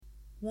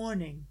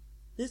Warning: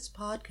 this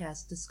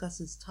podcast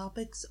discusses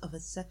topics of a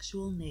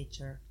sexual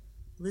nature.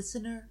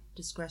 Listener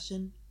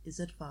discretion is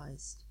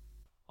advised.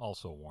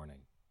 Also warning: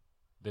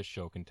 this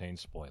show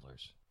contains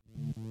spoilers.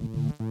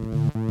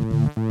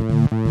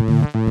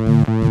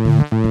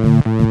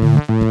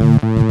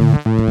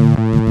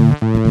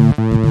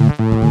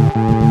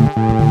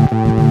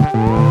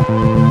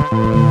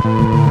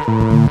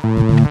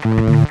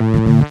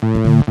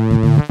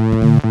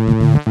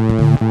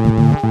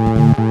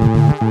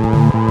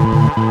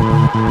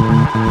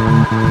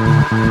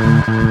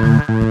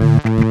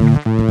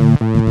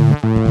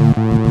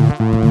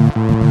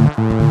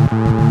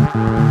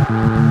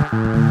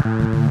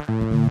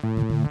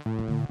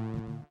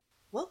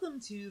 Welcome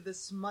to the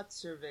Smut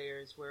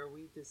Surveyors, where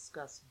we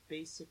discuss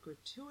basic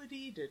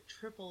gratuity to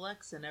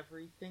XXX and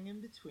everything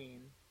in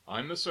between.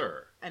 I'm the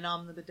Sir. And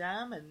I'm the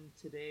Madame, and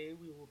today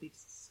we will be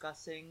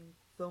discussing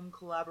film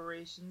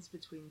collaborations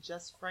between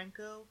Jess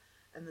Franco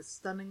and the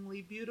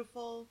stunningly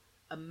beautiful,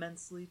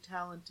 immensely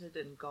talented,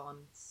 and gone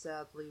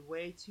sadly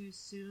way too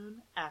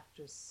soon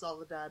actress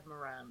Soledad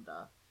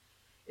Miranda.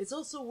 It's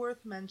also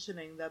worth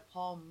mentioning that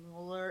Paul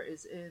Muller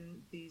is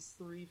in these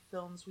three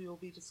films we will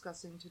be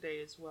discussing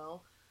today as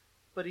well,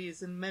 but he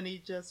is in many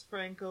Jess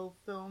Franco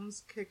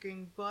films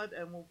kicking butt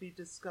and will be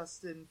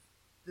discussed in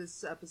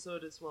this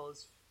episode as well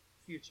as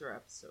future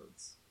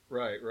episodes.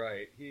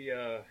 Right. He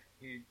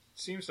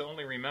seems to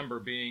only remember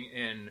being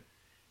in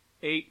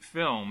 8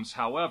 films.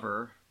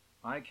 However,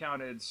 I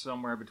counted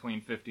somewhere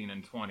between 15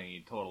 and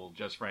 20 total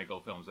Jess Franco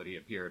films that he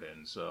appeared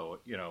in. So,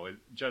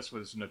 Jess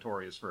was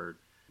notorious for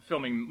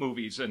filming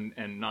movies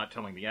and not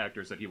telling the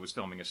actors that he was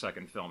filming a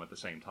second film at the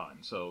same time.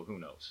 So, who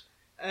knows?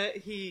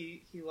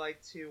 He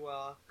liked to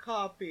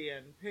copy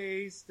and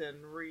paste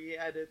and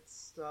re-edit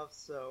stuff,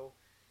 so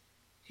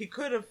he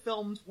could have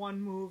filmed one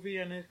movie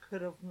and it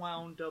could have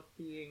wound up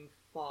being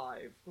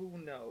 5. Who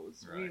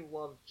knows? Right. We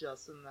love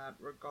Jess in that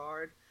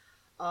regard.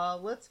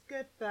 Let's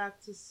get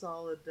back to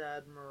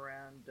Soledad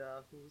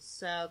Miranda, who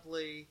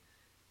sadly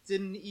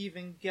didn't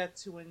even get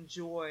to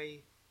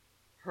enjoy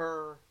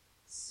her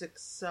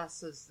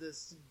success as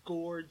this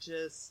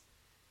gorgeous,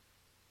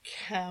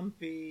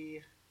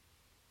 campy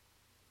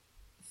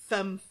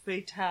femme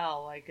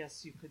fatale, I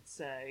guess you could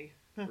say.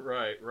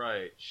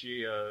 Right.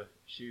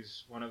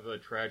 She's one of the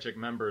tragic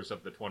members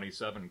of the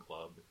 27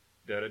 Club.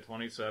 Dead at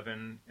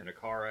 27 in a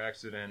car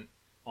accident,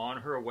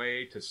 on her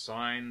way to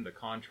sign the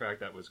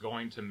contract that was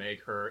going to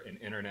make her an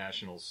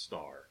international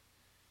star.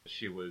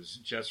 She was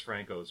Jess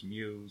Franco's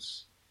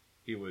muse.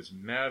 He was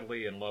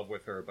madly in love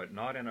with her, but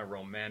not in a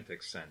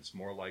romantic sense,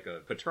 more like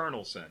a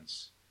paternal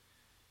sense.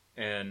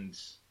 And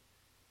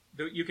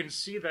you can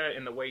see that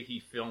in the way he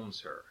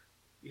films her.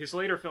 His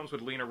later films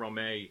with Lena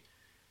Romay,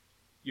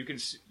 you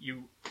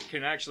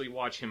can actually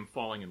watch him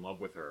falling in love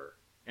with her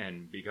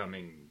and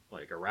becoming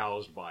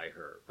aroused by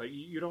her. But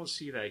you don't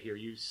see that here.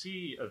 You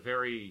see a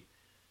very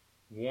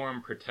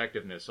warm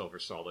protectiveness over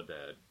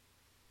Soledad.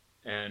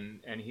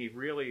 And he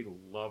really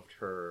loved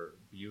her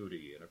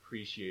beauty and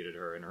appreciated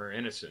her and her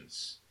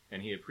innocence.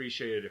 And he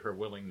appreciated her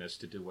willingness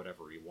to do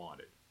whatever he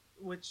wanted.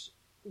 Which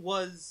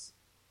was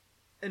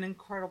an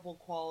incredible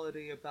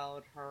quality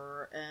about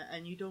her.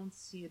 And you don't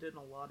see it in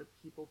a lot of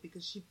people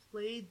because she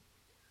played,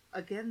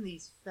 again,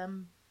 these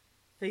femme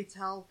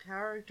fatale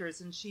characters.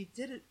 And she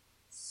did it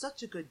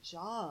such a good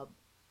job.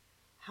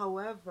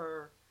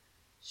 However,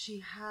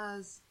 she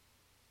has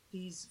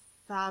these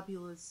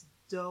fabulous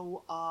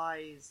doe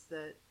eyes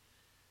that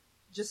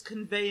just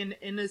convey an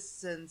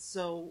innocence,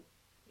 so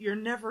you're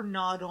never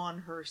not on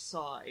her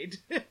side,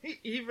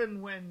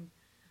 even when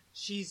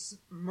she's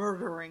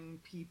murdering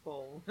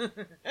people.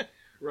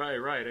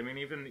 Right. I mean,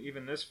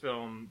 even this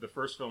film, the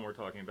first film we're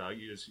talking about,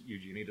 is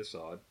Eugenie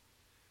Desaad,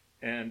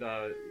 and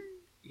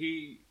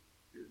he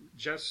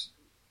just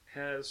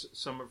has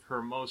some of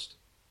her most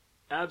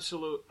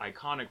absolute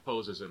iconic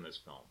poses in this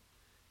film.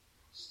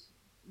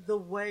 The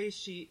way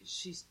she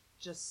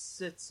just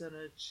sits in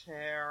a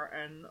chair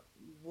and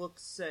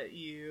looks at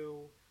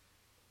you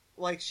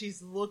like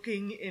she's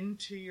looking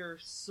into your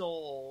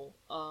soul.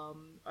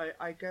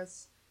 I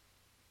guess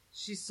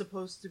she's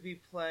supposed to be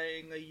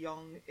playing a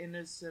young,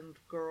 innocent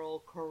girl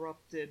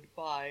corrupted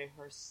by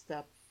her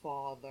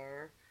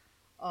stepfather.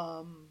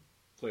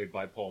 Played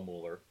by Paul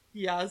Muller.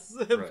 Yes,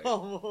 right.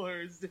 Paul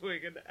Muller is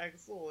doing an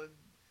excellent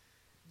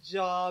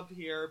job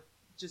here,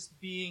 just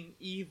being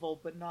evil,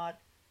 but not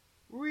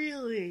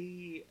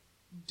really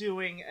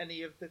doing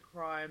any of the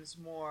crimes,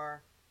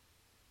 more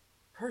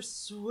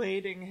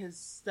persuading his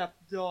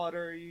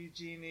stepdaughter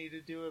Eugenie to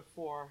do it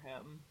for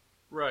him.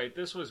 Right,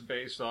 this was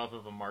based off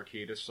of a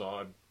Marquis de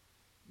Sade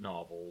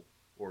novel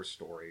or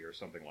story or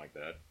something like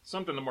that.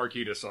 Something the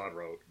Marquis de Sade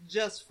wrote.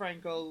 Jess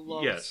Franco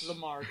loves the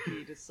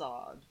Marquis de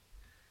Sade.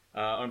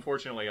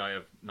 Unfortunately, I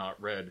have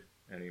not read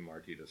any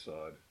Marquis de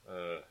Sade.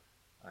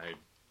 I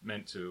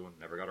meant to and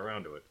never got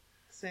around to it.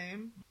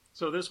 Same.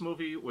 So this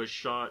movie was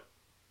shot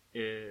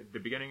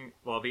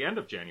the end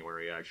of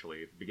January,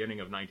 actually, the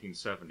beginning of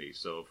 1970.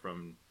 So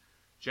from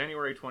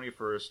January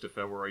 21st to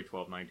February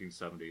 12,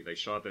 1970, they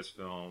shot this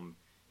film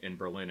in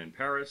Berlin and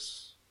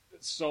Paris.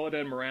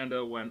 Soledad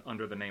Miranda went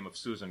under the name of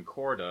Susan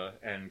Corda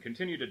and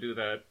continued to do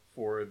that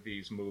for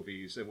these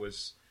movies. It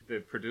was the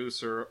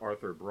producer,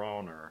 Arthur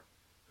Brawner,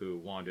 who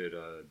wanted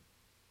a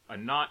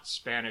not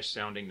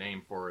Spanish-sounding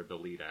name for the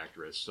lead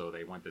actress, so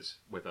they went this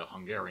with a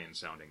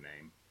Hungarian-sounding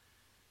name.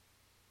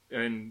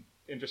 And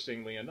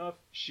interestingly enough,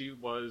 she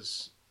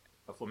was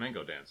a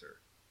flamenco dancer,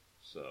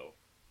 so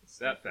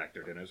that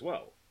factored in as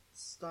well.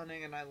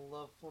 Stunning, and I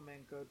love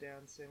flamenco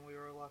dancing. We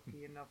were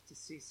lucky enough to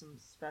see some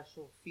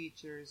special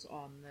features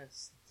on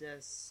this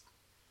disc.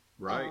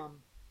 Right.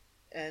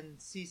 And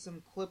see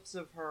some clips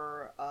of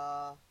her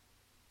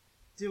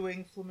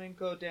doing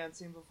flamenco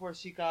dancing before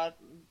she got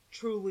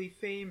truly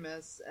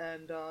famous,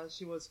 and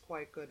she was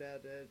quite good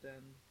at it,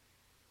 and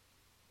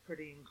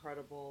pretty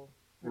incredible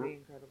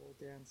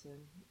dancing.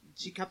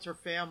 She kept her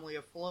family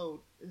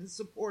afloat and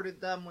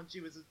supported them when she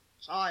was a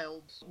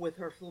child with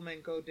her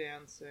flamenco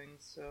dancing,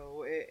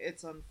 so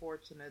it's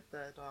unfortunate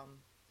that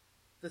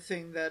the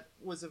thing that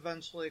was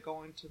eventually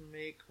going to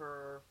make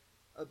her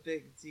a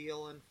big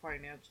deal and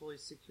financially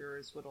secure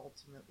is what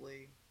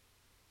ultimately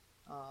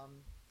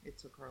it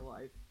took her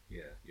life.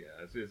 Yeah.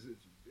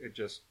 It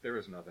just, there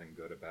is nothing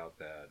good about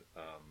that.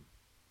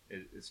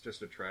 It's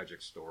just a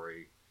tragic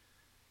story.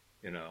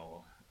 You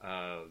know,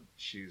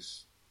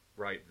 she's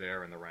right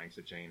there in the ranks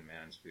of Jane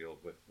Mansfield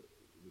with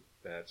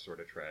that sort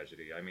of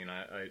tragedy. I mean,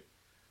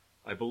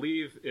 I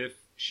believe if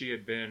she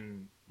had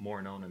been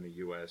more known in the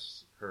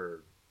U.S.,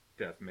 her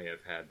death may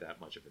have had that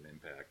much of an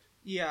impact.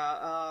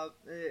 Yeah,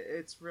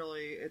 it's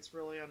really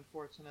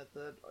unfortunate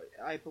that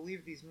I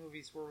believe these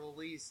movies were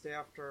released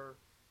after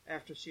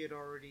she had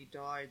already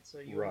died, so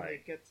you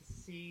only get to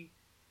see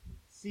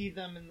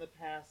them in the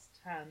past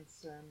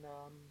tense,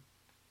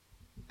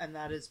 and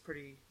that's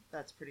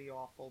pretty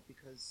awful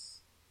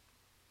because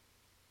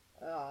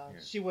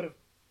she would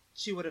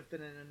have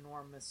been an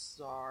enormous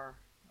star.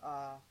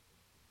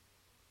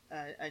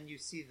 And you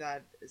see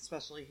that,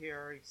 especially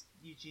here,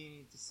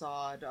 Eugenie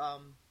Desaad,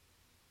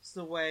 it's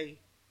the way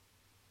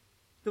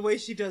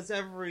she does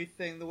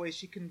everything, the way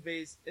she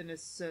conveys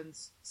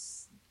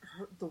innocence,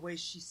 the way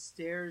she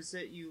stares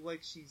at you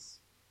like she's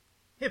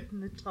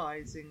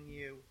hypnotizing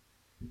you,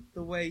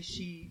 the way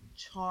she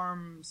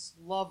charms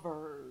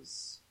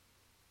lovers,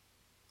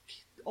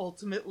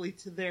 ultimately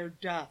to their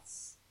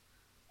deaths.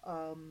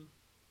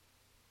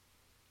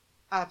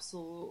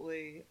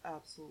 Absolutely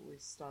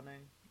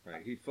stunning.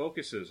 Right, he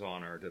focuses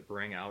on her to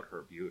bring out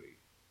her beauty.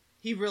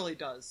 He really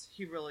does.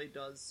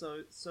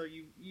 So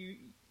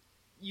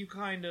you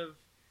kind of,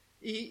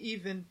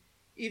 even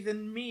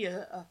me,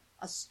 a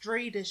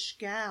straightish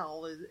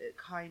gal, it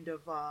kind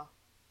of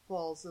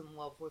falls in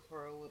love with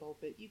her a little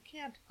bit. You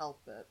can't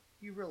help it.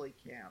 You really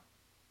can't.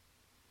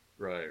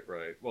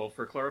 Right. Well,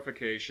 for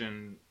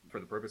clarification, for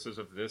the purposes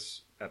of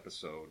this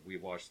episode, we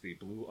watched the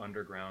Blue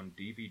Underground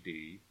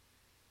DVD,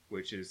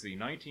 which is the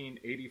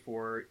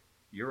 1984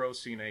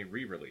 Eurocine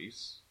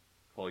re-release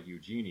called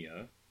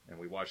Eugenia, and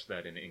we watched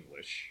that in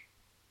English.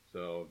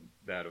 So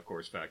that, of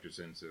course, factors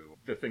into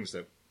the things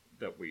that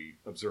we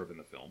observe in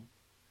the film.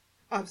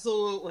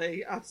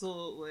 Absolutely.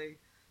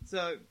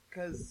 So,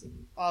 because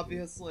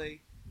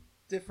obviously,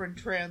 different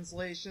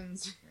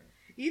translations,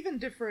 even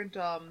different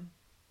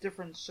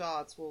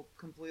shots will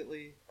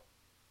completely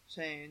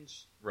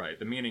change. Right,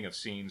 the meaning of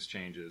scenes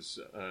changes.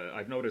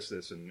 I've noticed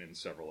this in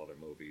several other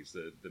movies.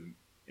 The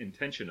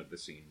intention of the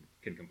scene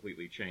can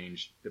completely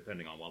change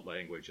depending on what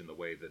language and the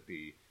way that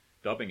the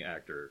dubbing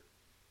actor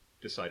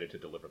decided to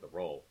deliver the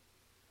role.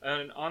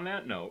 And on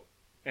that note,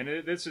 and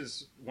this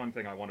is one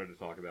thing I wanted to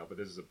talk about, but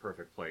this is a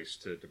perfect place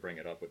to bring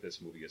it up with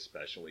this movie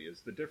especially,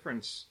 is the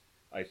difference,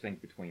 I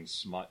think, between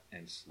smut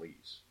and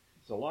sleaze.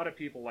 So a lot of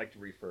people like to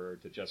refer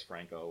to Jess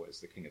Franco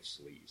as the king of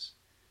sleaze.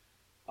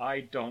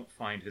 I don't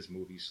find his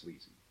movies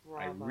sleazy.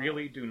 Bravo. I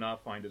really do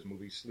not find his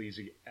movies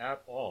sleazy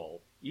at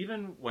all.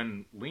 Even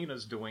when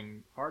Lena's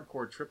doing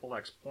hardcore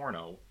XXX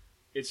porno,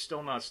 it's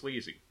still not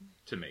sleazy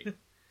to me.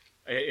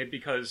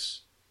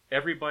 Because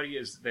everybody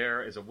is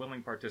there as a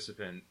willing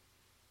participant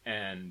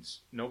and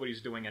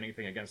nobody's doing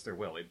anything against their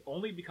will. It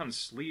only becomes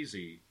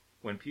sleazy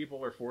when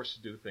people are forced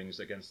to do things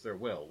against their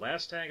will.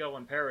 Last Tango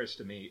in Paris,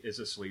 to me, is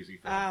a sleazy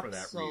film for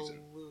that reason.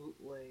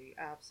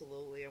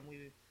 Absolutely.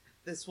 And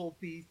this will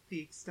be the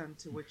extent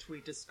to which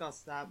we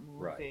discuss that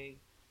movie. Right.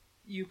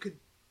 You could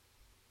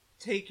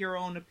take your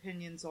own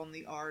opinions on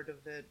the art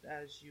of it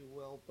as you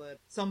will, but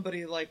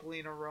somebody like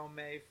Lena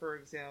Romay, for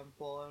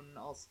example, and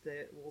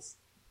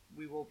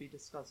we will be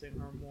discussing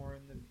her more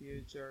in the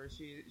future.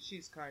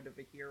 She's kind of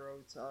a hero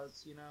to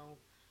us, you know.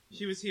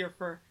 She was here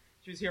for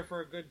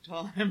a good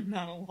time,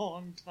 not a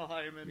long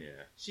time, and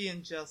she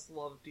and Jess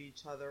loved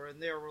each other, and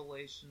their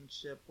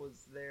relationship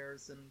was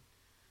theirs and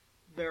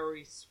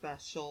very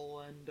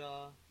special, and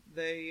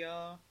they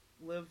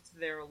lived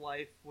their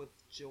life with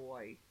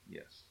joy.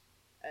 Yes.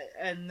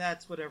 And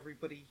that's what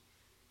everybody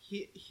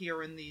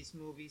here in these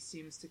movies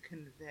seems to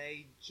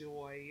convey,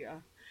 joy.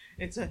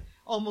 It's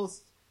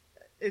almost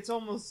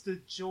a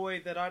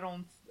joy that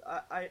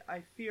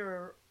I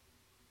fear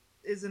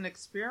isn't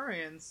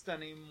experienced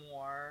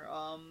anymore.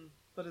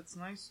 But it's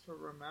nice to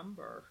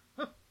remember.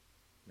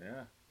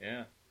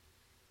 yeah.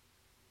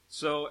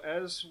 So,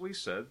 as we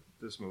said,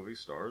 this movie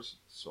stars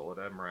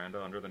Soledad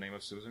Miranda under the name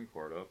of Susan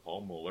Corda,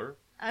 Paul Muller.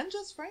 And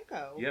Jess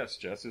Franco. Yes,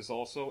 Jess is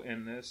also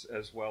in this,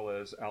 as well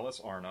as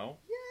Alice Arno.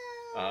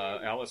 Yay!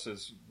 Alice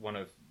is one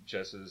of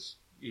Jess's...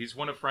 He's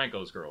one of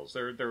Franco's girls.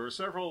 There were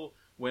several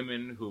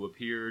women who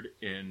appeared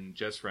in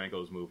Jess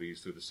Franco's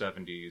movies through the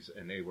 70s,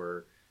 and they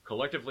were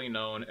collectively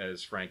known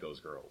as Franco's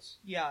girls.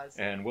 Yes.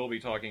 And we'll be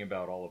talking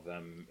about all of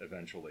them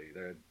eventually.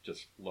 They're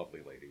just lovely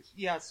ladies.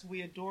 Yes,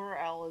 we adore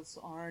Alice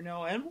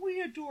Arno, and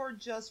we adore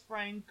Jess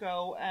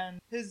Franco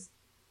and his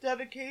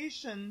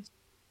dedication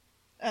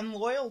and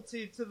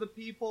loyalty to the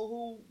people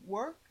who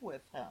worked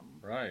with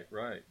him. Right.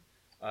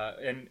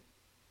 And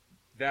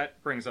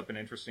that brings up an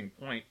interesting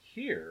point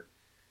here,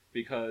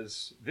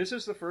 because this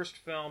is the first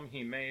film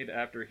he made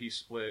after he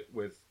split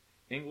with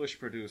English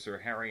producer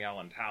Harry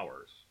Alan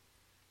Towers.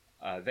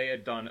 They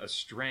had done a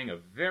string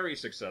of very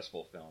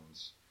successful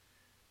films.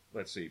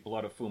 Let's see,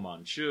 Blood of Fu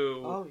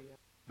Manchu, Oh, yeah.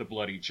 The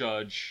Bloody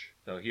Judge.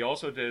 So he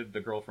also did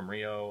The Girl from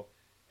Rio,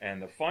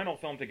 and the final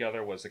film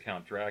together was The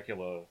Count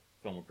Dracula,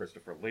 film with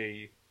Christopher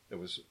Lee. It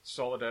was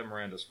Soledad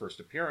Miranda's first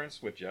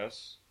appearance with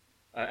Jess.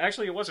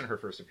 Actually, it wasn't her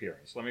first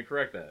appearance. Let me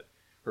correct that.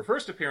 Her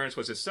first appearance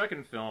was his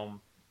second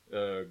film,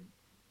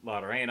 La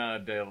Reina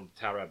del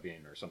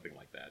Tarabin, or something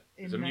like that.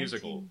 It was a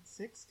musical.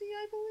 1960,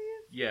 I believe?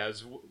 Yeah,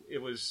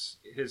 it was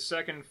his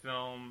second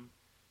film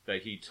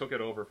that he took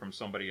it over from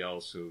somebody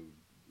else who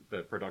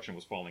the production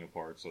was falling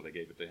apart, so they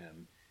gave it to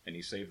him, and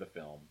he saved the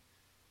film.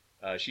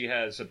 She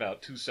has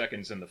about 2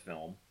 seconds in the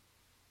film,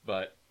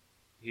 but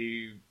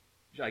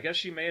I guess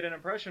she made an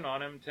impression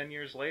on him. 10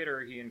 years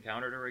later, he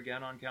encountered her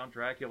again on Count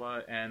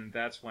Dracula, and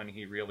that's when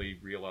he really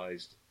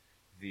realized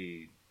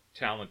the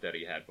talent that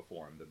he had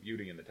before him, the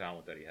beauty and the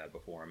talent that he had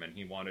before him, and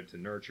he wanted to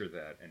nurture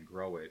that and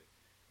grow it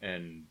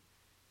and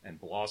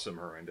blossom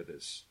her into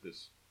this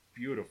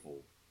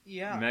beautiful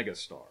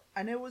megastar.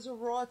 And it was a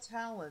raw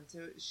talent.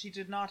 She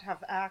did not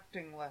have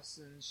acting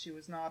lessons. She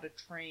was not a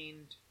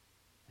trained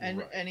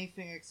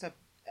anything except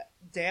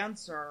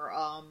dancer.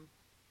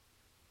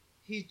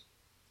 He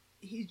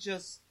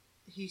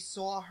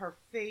saw her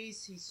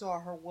face, he saw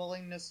her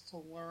willingness to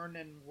learn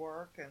and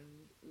work,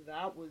 and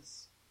that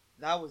was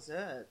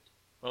it.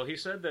 Well, he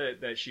said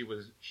that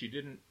she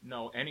didn't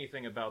know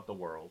anything about the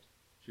world.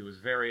 She was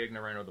very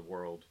ignorant of the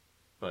world,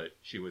 but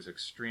she was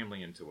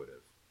extremely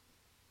intuitive.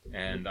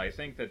 And I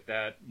think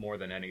that more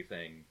than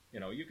anything,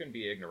 you can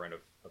be ignorant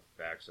of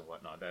facts and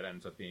whatnot. That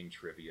ends up being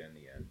trivia in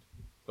the end.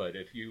 But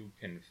if you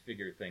can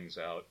figure things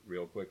out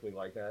real quickly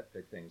like that,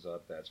 pick things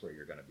up, that's where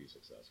you're going to be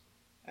successful.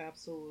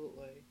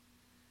 Absolutely.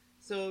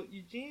 So,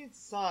 Eugene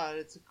saw it.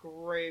 It's a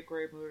great,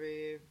 great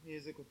movie.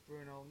 Music with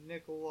Bruno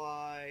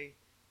Nicolai.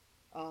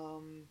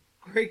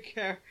 Great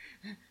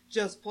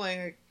just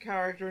playing a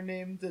character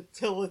named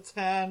Attila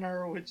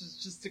Tanner, which is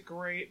just a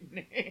great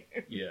name.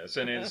 Yes,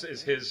 and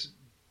it's his...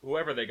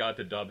 Whoever they got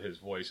to dub his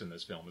voice in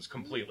this film is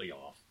completely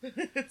off.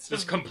 It's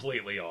just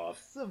completely off.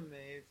 It's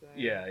amazing.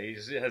 Yeah, he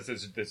has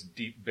this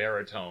deep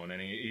baritone, and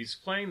he's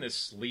playing this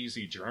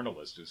sleazy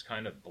journalist who's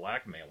kind of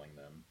blackmailing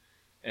them.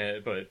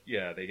 But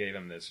yeah, they gave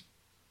him this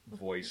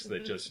voice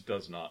that just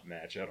does not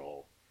match at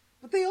all.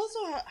 But they also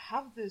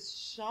have this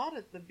shot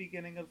at the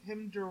beginning of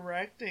him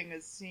directing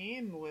a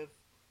scene with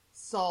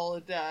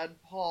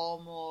Soledad,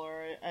 Paul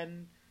Muller,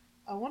 and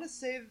I want to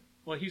say...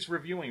 Well, he's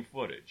reviewing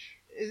footage.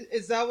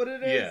 Is that what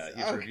it is? Yeah,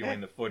 he's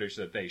reviewing the footage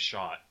that they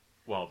shot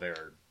while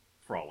they're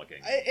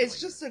frolicking. It's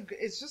just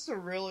a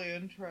really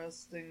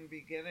interesting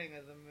beginning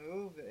of the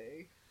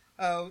movie.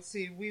 Oh,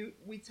 see,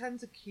 we tend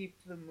to keep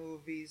the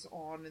movies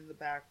on in the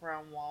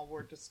background while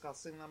we're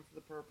discussing them for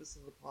the purpose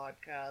of the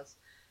podcast.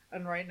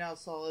 And right now,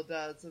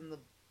 Soledad's in the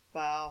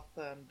bath,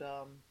 and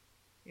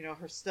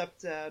her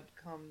stepdad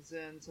comes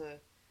in and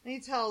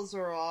he tells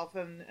her off,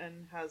 and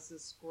has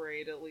this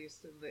great, at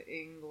least in the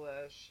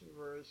English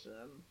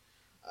version.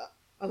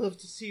 I love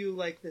to see you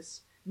like this,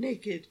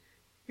 naked.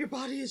 Your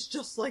body is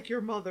just like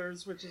your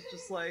mother's, which is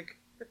just like...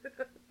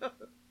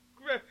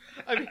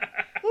 I mean,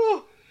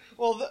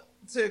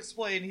 to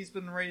explain, he's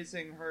been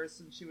raising her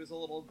since she was a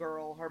little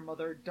girl. Her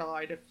mother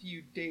died a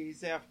few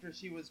days after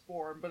she was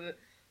born, but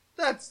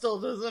that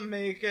still doesn't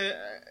make it...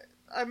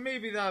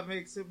 maybe that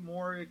makes it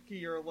more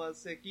icky or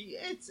less icky.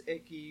 It's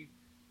icky.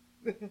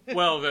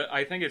 Well,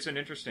 I think it's an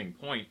interesting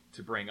point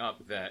to bring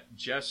up that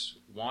Jess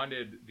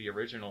wanted the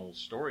original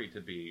story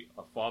to be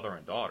a father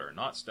and daughter,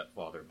 not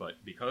stepfather, but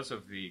because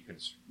of the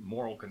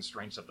moral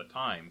constraints of the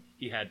time,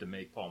 he had to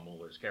make Paul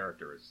Muller's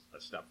character as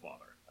a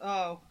stepfather.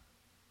 Oh,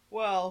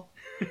 well,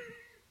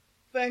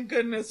 thank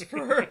goodness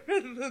for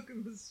the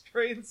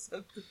constraints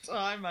at the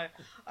time,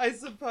 I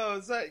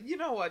suppose. You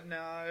know what,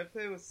 now, if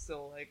it was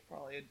still, like,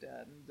 probably a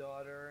dad and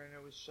daughter, and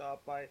it was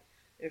shot by...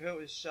 If it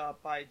was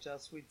shot by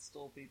Jess, we'd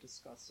still be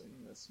discussing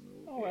this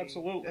movie. Oh,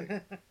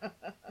 absolutely.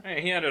 Hey,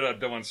 he ended up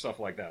doing stuff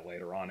like that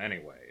later on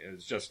anyway. It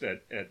was just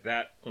at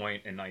that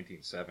point in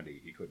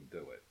 1970, he couldn't do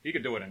it. He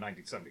could do it in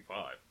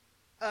 1975.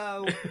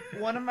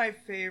 One of my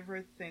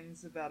favorite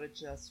things about a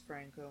Jess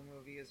Franco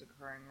movie is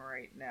occurring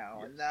right now,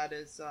 yes. And that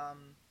is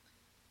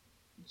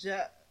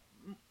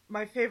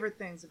my favorite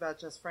things about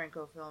Jess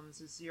Franco films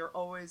is you're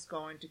always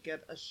going to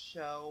get a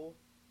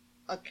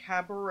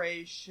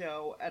cabaret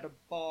show at a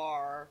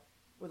bar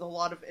with a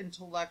lot of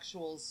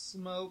intellectuals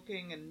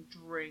smoking and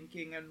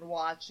drinking and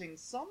watching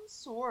some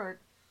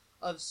sort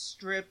of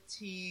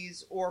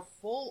striptease or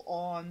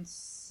full-on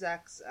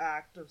sex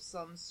act of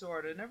some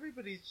sort, and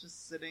everybody's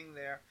just sitting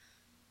there.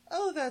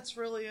 Oh, that's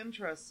really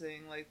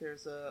interesting. Like,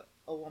 there's a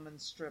woman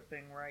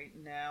stripping right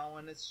now,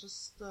 and it's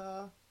just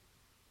the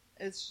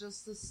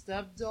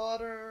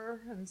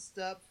stepdaughter and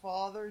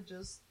stepfather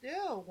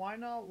why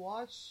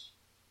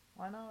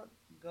not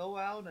go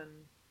out and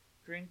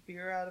drink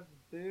beer out of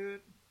a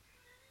boot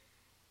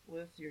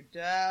with your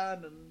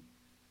dad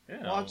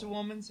and watch a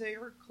woman take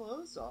her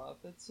clothes off.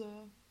 It's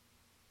a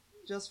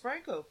Jess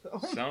Franco film.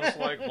 Sounds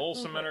like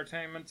wholesome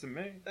entertainment to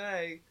me.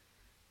 Hey.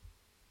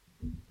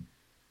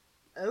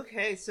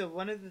 Okay, so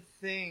one of the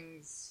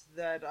things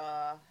that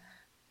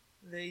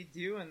they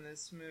do in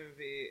this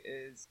movie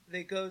is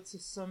they go to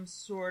some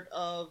sort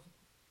of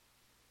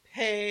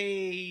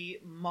pay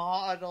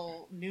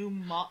model,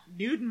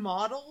 nude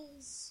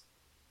models.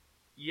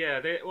 Yeah,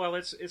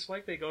 it's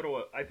like they go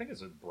to I think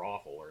it's a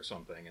brothel or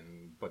something,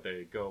 but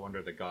they go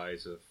under the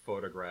guise of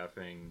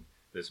photographing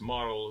this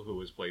model who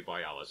was played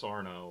by Alice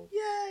Arno.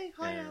 Yay!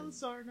 Hi,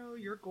 Alice Arno,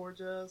 you're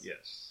gorgeous.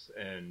 Yes,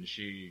 and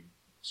she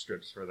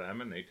strips for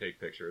them, and they take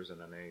pictures,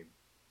 and then they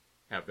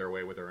have their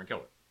way with her and kill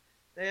her.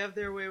 They have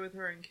their way with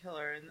her and kill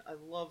her, and I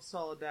love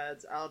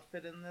Soledad's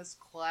outfit in this.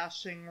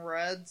 Clashing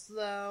reds,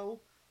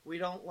 though. We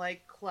don't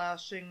like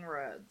clashing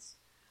reds.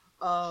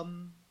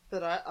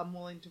 But I'm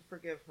willing to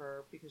forgive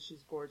her because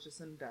she's gorgeous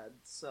and dead.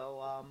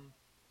 So,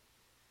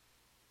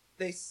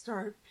 they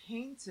start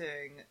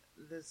painting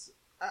this.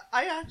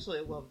 I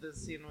actually love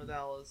this scene with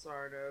Alice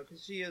Arno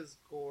because she is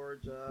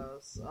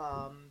gorgeous.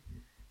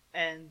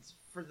 And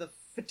for the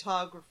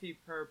photography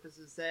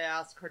purposes, they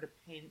ask her to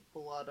paint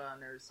blood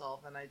on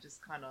herself, and I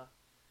just kind of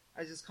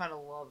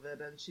love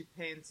it. And she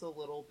paints a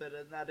little bit,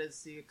 and that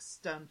is the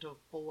extent of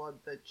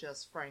blood that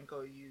Jess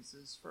Franco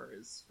uses for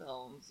his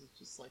films. It's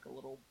just like a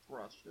little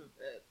brush of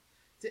it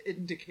to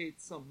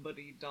indicate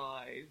somebody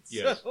died.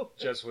 Yes, so.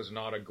 Jess was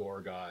not a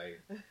gore guy.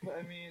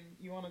 I mean,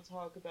 you want to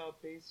talk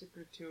about basic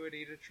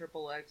gratuity to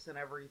XXX and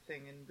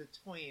everything in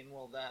between?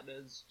 Well, that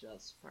is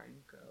Jess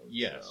Franco.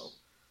 Yes.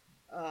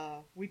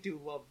 So, we do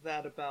love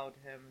that about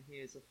him. He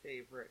is a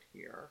favorite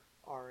here.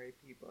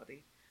 R.I.P.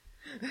 buddy.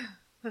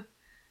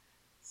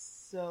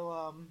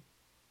 So,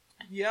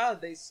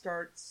 they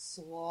start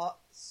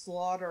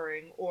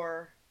slaughtering,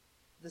 or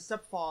the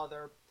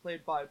stepfather,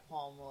 played by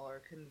Paul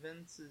Muller,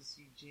 convinces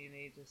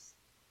Eugenie to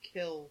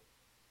kill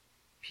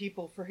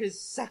people for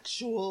his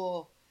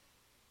sexual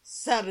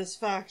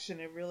satisfaction.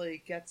 It really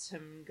gets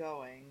him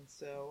going,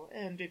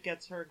 and it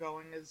gets her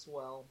going as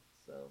well,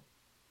 so.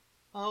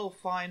 Oh,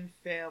 fine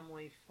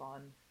family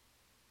fun.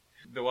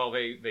 Well,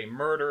 they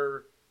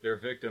murder their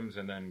victims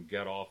and then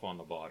get off on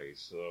the bodies.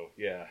 So,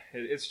 yeah,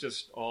 it's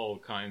just all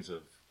kinds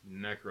of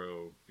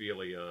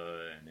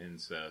necrophilia and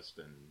incest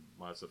and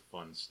lots of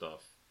fun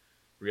stuff.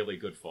 Really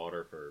good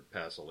fodder for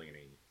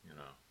Pasolini, you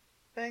know.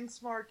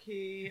 Thanks,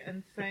 Marquis,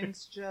 and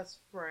thanks, Jess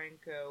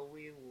Franco.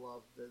 We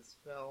love this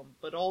film.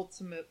 But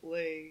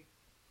ultimately,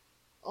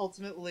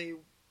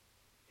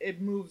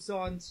 it moves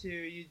on to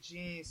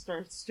Eugenie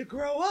starts to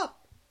grow up.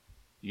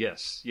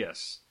 Yes.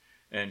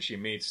 And she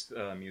meets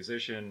a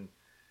musician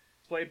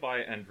played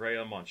by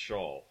Andrea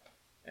Monchal,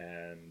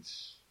 and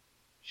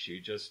she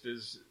just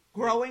is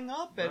growing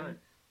up and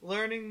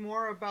learning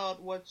more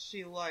about what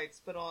she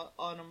likes, but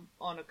on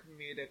a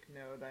comedic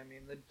note. I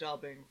mean, the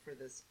dubbing for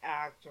this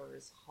actor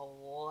is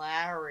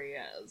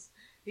hilarious.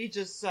 He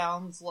just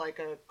sounds like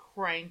a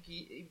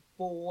cranky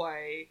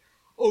boy.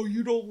 Oh,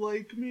 you don't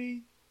like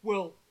me?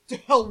 Well, to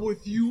hell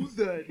with you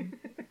then.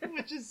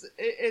 Which is,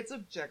 it's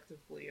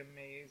objectively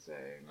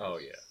amazing. Oh,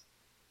 yeah.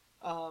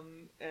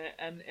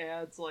 And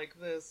adds like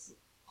this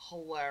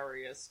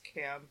hilarious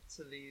camp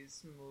to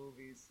these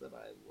movies that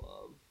I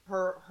love.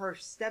 Her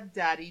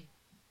stepdaddy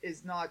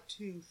is not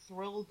too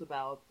thrilled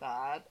about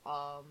that.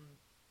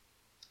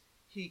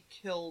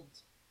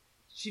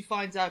 She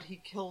finds out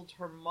he killed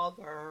her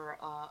mother,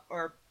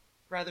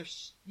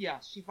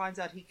 she finds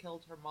out he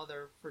killed her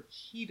mother for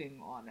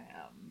cheating on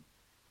him.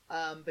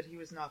 But he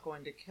was not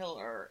going to kill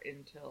her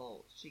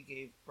until she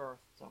gave birth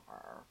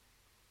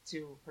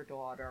to her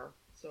daughter.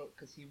 So,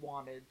 because he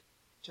wanted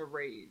to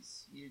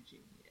raise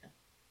Eugenia.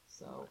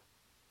 So,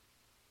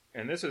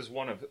 and this is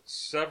one of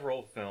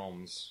several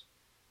films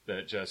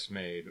that Jess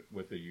made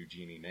with the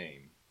Eugenie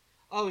name.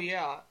 Oh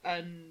yeah,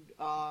 and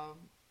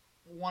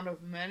one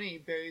of many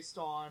based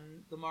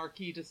on the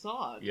Marquis de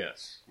Sade.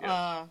 Yes.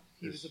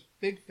 He was a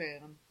big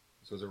fan.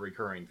 This was a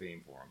recurring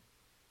theme for him.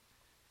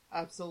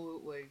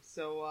 Absolutely.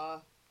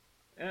 So,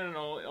 and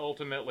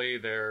ultimately,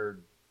 their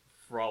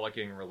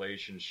frolicking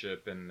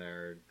relationship and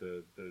the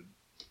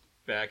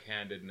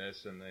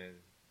backhandedness and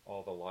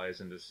all the lies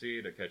and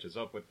deceit that catches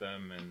up with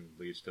them and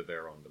leads to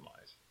their own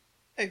demise.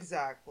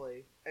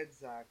 Exactly.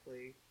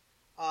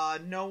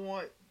 No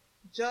one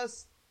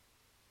just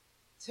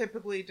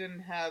typically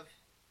didn't have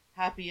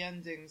happy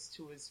endings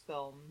to his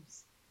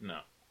films. No.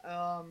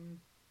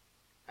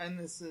 And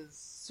this is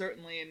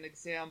certainly an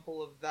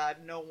example of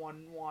that. No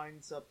one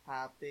winds up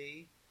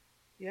happy.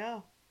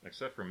 Yeah.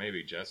 Except for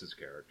maybe Jess's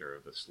character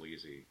of the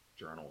sleazy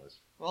journalist.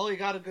 Well, he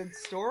got a good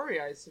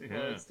story, I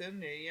suppose,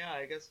 didn't he? Yeah,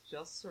 I guess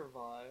Jess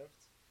survived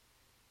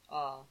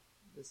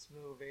this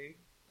movie.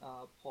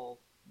 Paul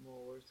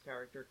Muller's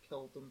character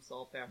killed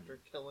himself after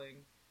killing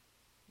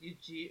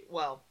Eugene.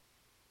 Well,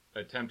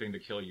 attempting to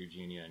kill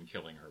Eugenia and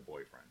killing her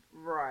boyfriend.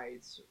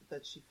 Right,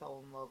 that she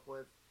fell in love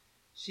with.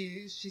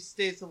 She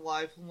stays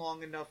alive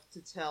long enough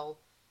to tell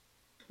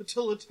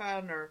Attila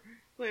Tanner,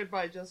 played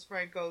by Jess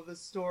Franco, the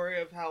story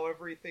of how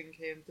everything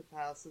came to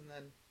pass, and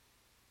then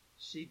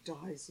she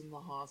dies in the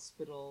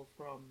hospital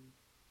from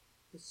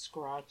the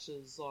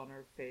scratches on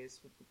her face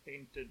with the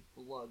painted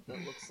blood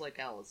that looks like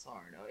Alice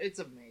Harno. It's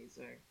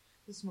amazing.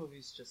 This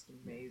movie's just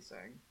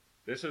amazing.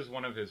 This is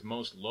one of his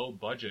most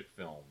low-budget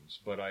films,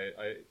 but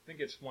I think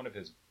it's one of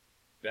his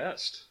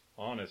best,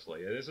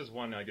 honestly. This is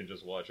one I can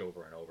just watch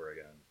over and over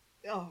again.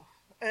 Oh,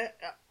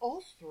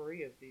 all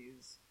three of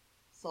these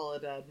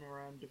Soledad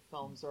Miranda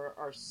films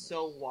are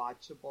so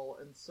watchable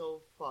and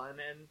so fun,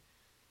 and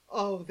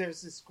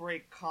there's this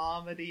great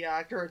comedy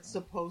act, or it's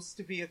supposed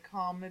to be a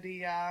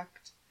comedy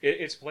act.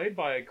 It's played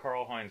by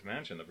Karl-Heinz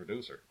Mansion, the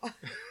producer.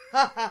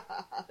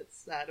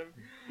 It's Adam.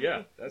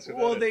 Yeah, that's who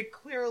Well, that they is.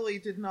 clearly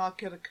did not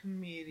get a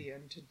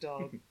comedian to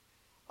dub.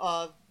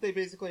 They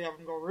basically have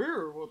him go,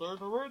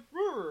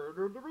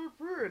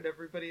 and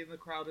everybody in the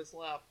crowd is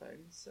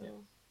laughing.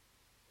 So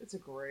it's a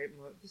great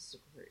movie. This is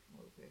a great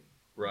movie.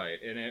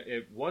 Right, and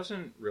it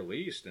wasn't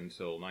released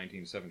until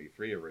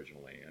 1973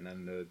 originally, and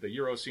then the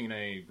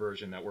Eurocine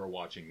version that we're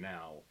watching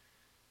now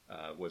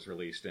was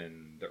released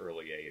in the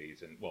early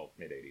 80s, and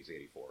mid-80s,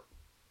 84.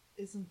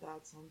 Isn't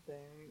that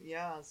something?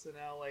 Yeah, so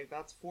now,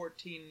 that's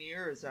 14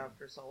 years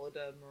after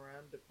Soledad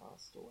Miranda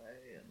passed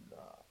away, and,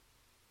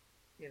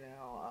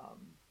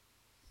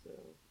 so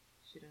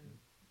she didn't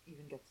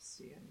even get to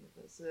see any of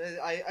this.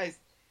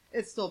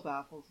 It still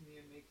baffles me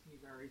and makes me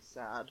very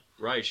sad.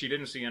 Right, she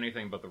didn't see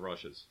anything but the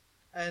rushes.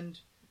 And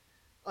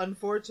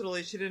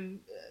unfortunately, she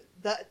didn't.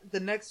 The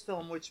next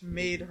film, which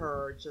made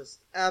her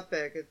just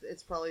epic,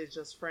 it's probably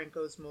just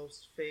Franco's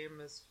most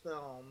famous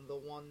film, the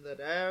one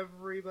that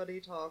everybody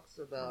talks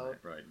about.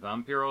 Right.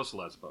 Vampiros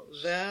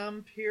Lesbos.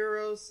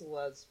 Vampiros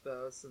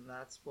Lesbos, and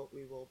that's what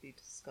we will be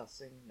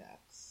discussing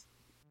next.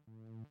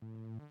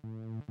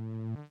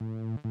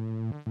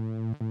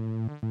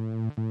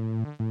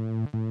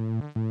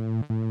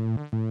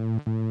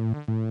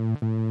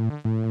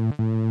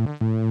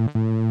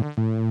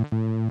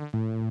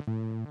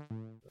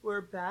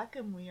 Back,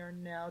 and we are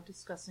now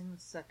discussing the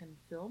second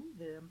film,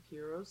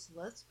 Vampiros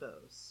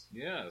Lesbos.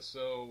 Yeah,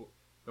 so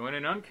in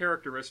an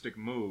uncharacteristic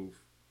move,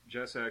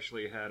 Jess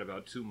actually had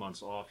about 2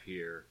 months off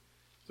here.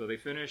 So they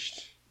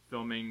finished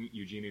filming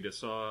Eugenie de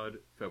Sade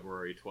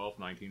February 12,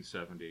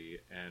 1970,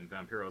 and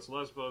Vampiros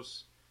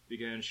Lesbos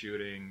began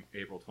shooting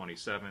April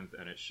 27th,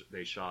 and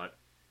they shot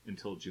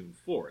until June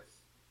 4th.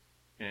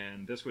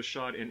 And this was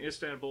shot in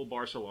Istanbul,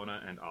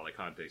 Barcelona, and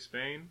Alicante,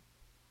 Spain.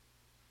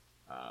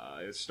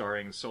 It's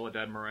starring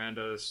Soledad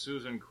Miranda,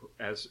 Susan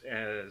as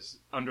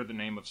under the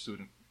name of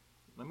Susan.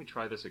 Let me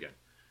try this again.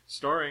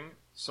 Starring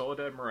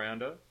Soledad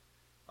Miranda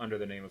under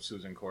the name of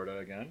Susan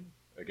Korda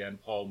again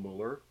Paul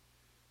Muller.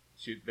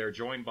 They're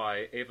joined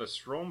by Eva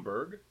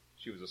Stromberg.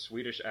 She was a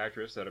Swedish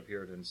actress that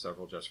appeared in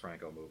several Jess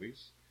Franco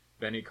movies.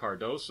 Benny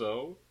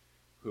Cardoso,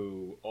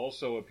 who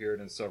also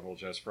appeared in several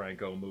Jess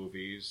Franco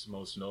movies,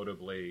 most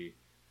notably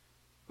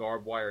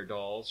Barbed Wire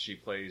Dolls. She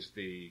plays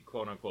the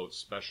quote-unquote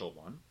special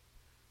one.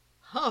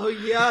 Oh,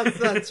 yes,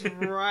 that's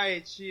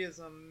right. She is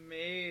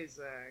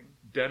amazing.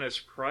 Dennis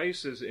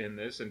Price is in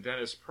this, and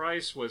Dennis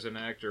Price was an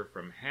actor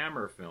from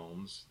Hammer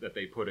films that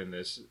they put in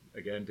this,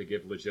 again, to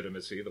give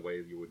legitimacy, the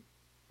way you would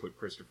put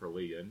Christopher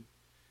Lee in.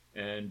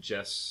 And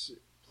Jess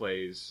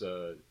plays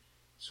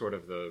sort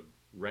of the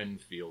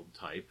Renfield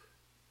type.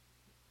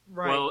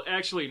 Right. Well,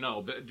 actually,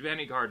 no.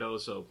 Benny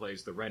Cardoso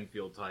plays the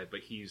Renfield type,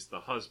 but he's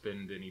the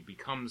husband, and he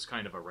becomes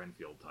kind of a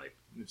Renfield type.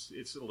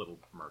 It's a little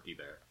murky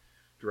there.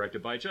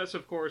 Directed by Jess,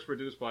 of course,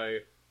 produced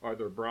by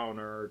Arthur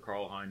Brauner,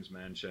 Karl-Heinz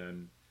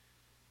Mansion.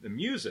 The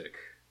music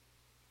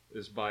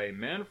is by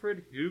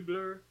Manfred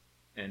Hübler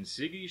and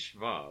Siggy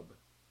Schwab.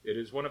 It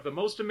is one of the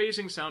most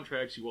amazing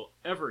soundtracks you will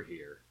ever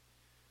hear.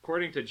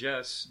 According to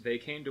Jess, they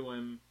came to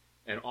him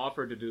and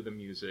offered to do the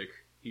music.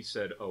 He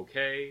said,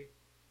 okay.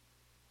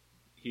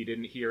 He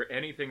didn't hear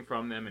anything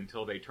from them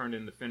until they turned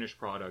in the finished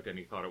product, and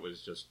he thought it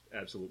was just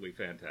absolutely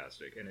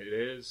fantastic. And it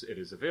is. It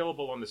is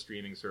available on the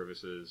streaming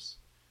services.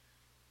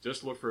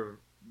 Just look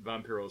for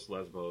Vampiros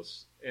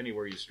Lesbos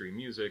anywhere you stream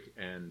music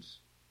and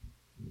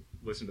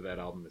listen to that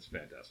album. It's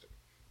fantastic.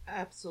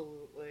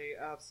 Absolutely,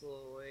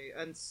 absolutely.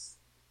 And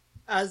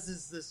as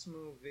is this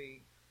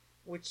movie,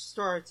 which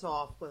starts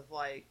off with,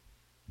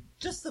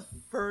 just the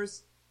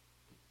first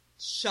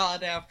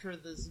shot after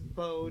this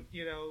boat.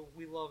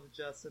 We love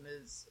Jess and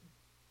his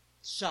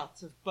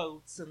shots of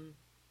boats and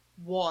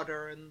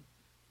water and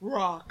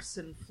rocks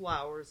and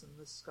flowers in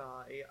the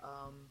sky.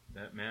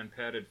 That man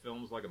padded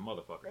films like a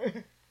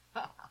motherfucker.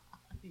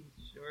 He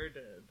sure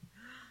did.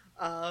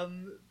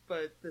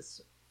 But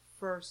this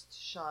first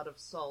shot of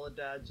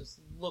Soledad just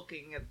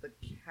looking at the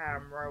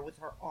camera with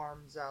her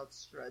arms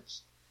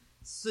outstretched,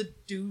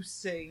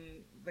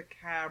 seducing the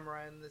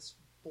camera in this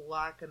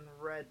black and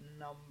red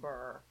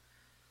number.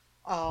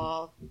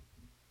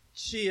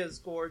 She is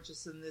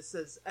gorgeous in this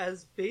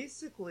as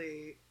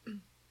basically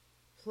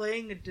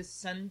playing a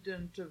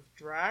descendant of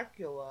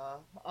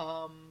Dracula.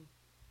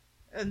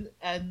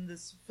 And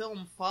this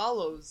film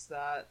follows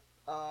that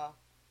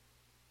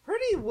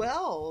pretty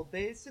well.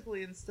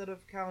 Basically, instead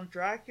of Count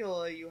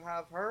Dracula, you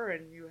have her,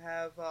 and you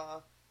have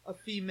a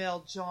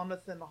female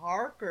Jonathan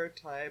Harker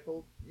type,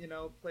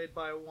 played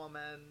by a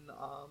woman.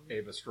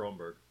 Ava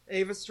Stromberg.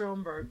 Ava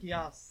Stromberg,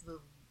 yes,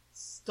 the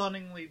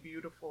stunningly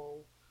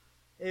beautiful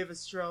Ava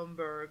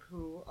Stromberg,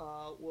 who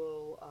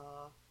will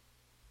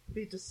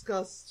be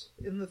discussed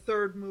in the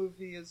third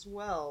movie as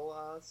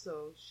well.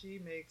 So she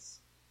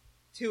makes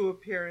 2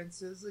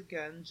 appearances.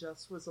 Again,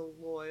 Jess was a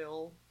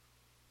loyal.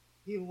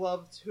 He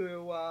loved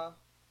to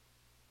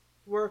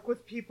work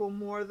with people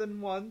more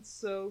than once,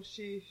 so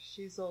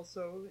she's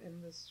also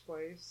in this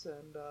twice,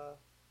 and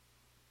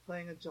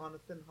playing a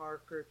Jonathan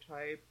Harker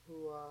type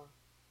who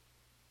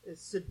is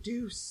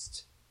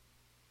seduced.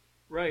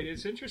 Right,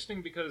 it's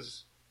interesting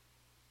because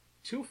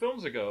 2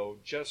 films ago,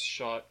 Jess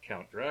shot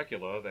Count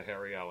Dracula, the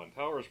Harry Alan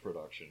Towers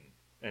production,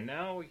 and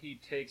now he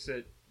takes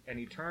it and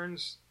he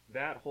turns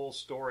that whole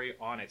story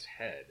on its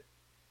head,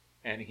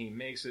 and he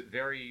makes it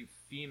very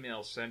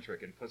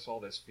female-centric and puts all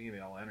this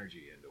female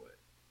energy into it,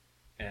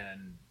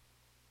 and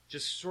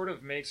just sort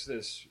of makes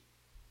this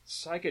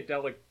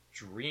psychedelic,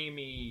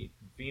 dreamy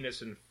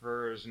Venus in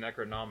Furs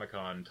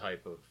Necronomicon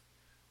type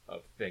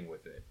of thing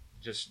with it.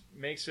 Just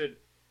makes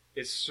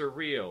it's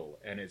surreal,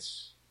 and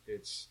it's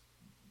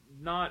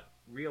not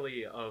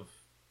really of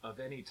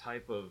any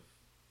type of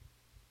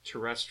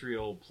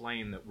terrestrial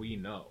plane that we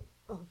know.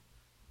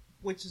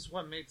 Which is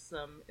what makes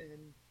them,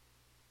 in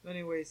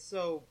many ways,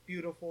 so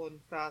beautiful and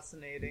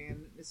fascinating,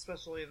 and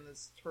especially in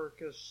this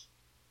Turkish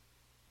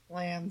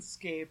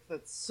landscape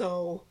that's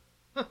so...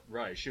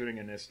 Right, shooting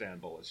in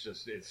Istanbul,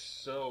 it's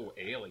so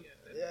alien.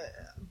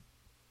 Yeah,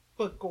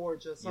 but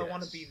gorgeous. Yes. I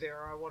want to be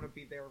there. I want to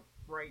be there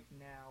right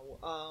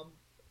now.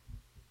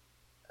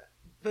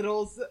 But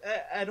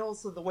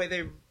also the way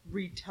they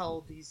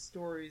retell these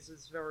stories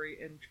is very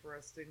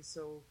interesting.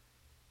 So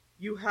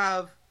you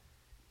have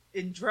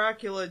in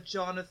Dracula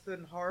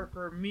Jonathan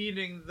Harker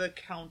meeting the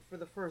Count for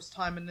the first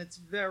time, and it's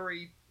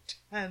very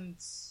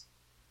tense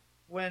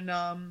when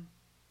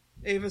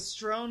Ava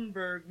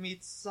Stromberg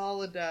meets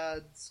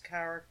Soledad's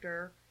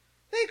character.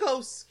 They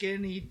go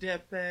skinny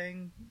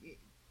dipping.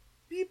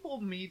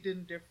 People meet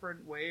in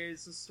different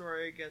ways. The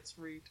story gets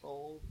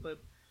retold,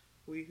 but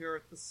we here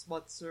at the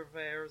Smut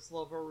Surveyors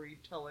love a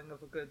retelling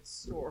of a good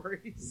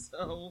story,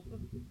 so...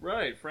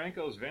 Right,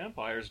 Franco's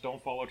vampires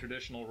don't follow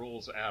traditional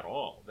rules at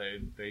all.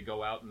 They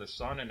go out in the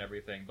sun and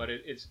everything, but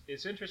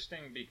it's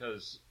interesting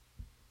because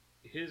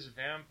his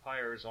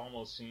vampires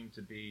almost seem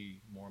to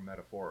be more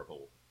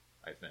metaphorical,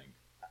 I think.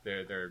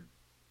 They're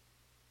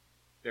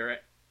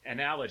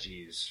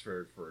analogies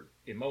for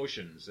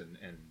emotions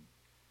and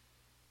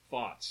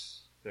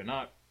thoughts. They're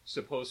not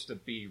supposed to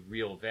be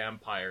real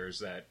vampires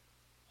that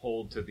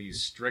hold to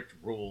these strict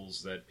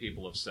rules that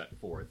people have set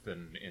forth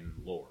in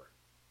lore.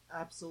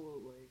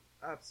 Absolutely.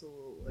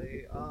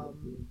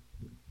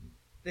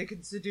 They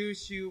can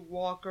seduce you,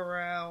 walk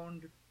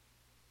around,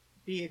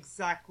 be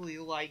exactly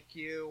like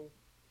you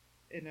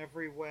in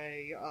every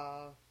way.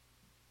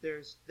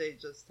 They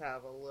just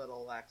have a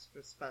little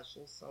extra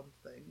special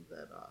something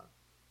that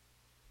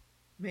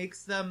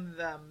makes them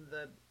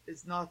that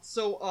is not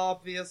so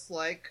obvious,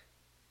 like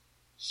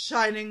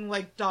shining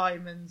like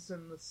diamonds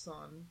in the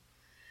sun.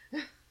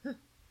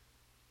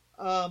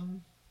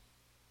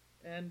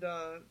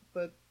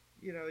 But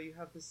you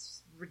have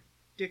this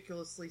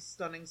ridiculously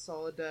stunning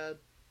Soledad,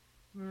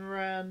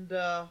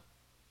 Miranda,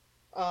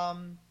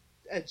 and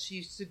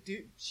she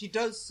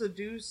does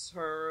seduce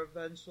her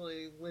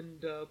eventually,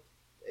 Linda,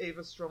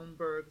 Ava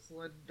Stromberg's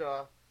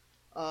Linda,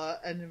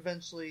 and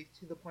eventually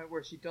to the point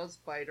where she does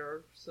bite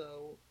her.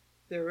 So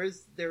there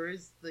is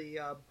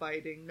the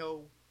biting,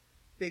 no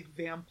big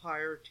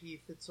vampire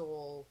teeth. It's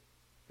all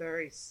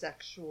very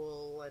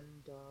sexual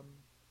and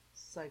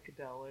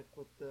psychedelic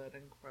with an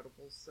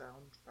incredible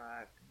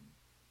soundtrack.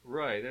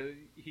 Right.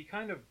 He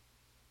kind of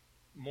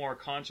more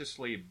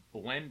consciously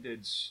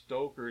blended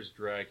Stoker's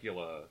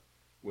Dracula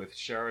with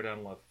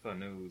Sheridan Le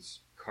Fanu's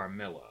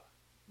Carmilla.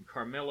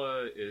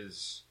 Carmilla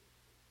is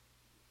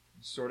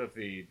sort of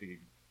the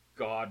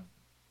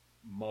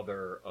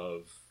godmother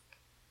of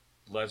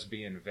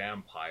lesbian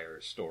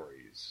vampire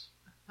stories.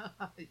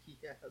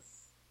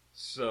 Yes.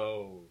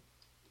 So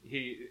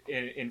he,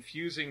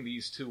 infusing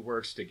these 2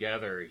 works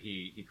together,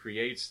 he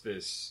creates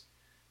this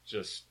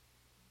just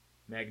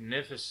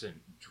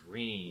magnificent,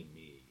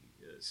 dreamy.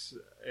 It's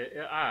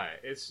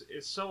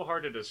so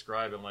hard to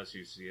describe unless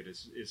you see it.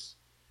 It's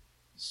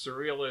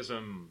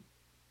surrealism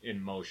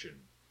in motion.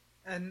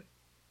 And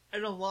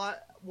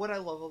what I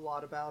love a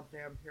lot about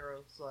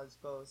Vampiros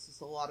Lesbos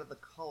is a lot of the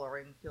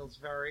coloring feels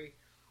very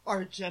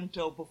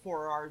Argento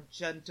before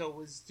Argento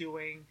was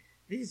doing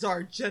these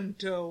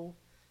Argento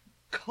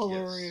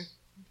coloring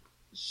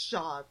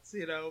shots,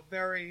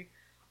 very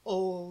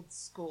old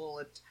school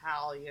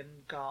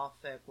Italian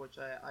Gothic, which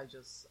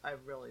I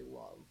really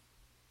love.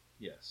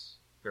 Yes,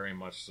 very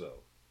much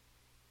so.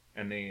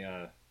 And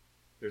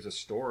there's a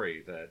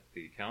story that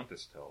the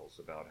Countess tells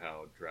about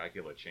how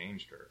Dracula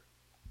changed her.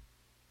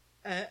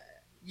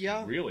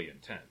 Yeah. It's really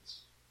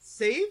intense.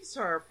 Saves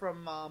her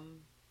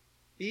from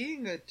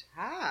being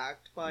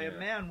attacked by a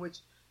man, which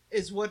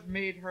is what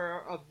made her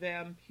a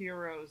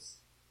Vampiros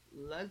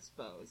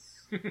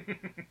Lesbos.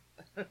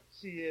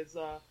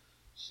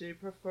 She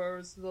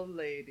prefers the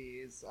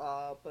ladies.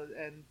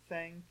 And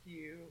thank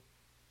you,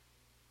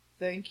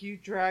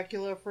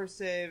 Dracula, for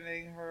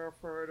saving her,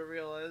 for her to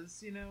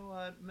realize, you know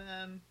what,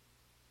 man,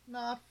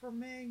 not for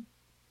me.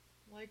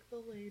 Like the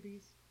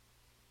ladies,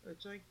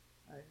 which I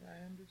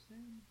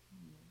understand.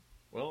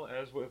 Well,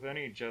 as with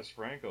any Jess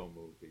Franco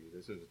movie,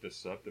 this is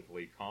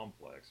deceptively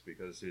complex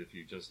because if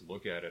you just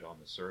look at it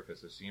on the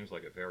surface, it seems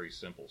like a very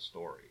simple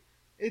story.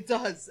 It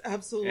does,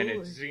 absolutely. And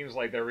it seems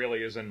like there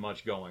really isn't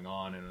much going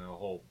on, and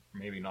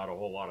maybe not a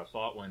whole lot of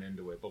thought went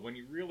into it. But when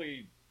you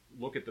really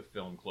look at the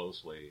film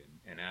closely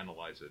and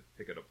analyze it,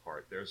 pick it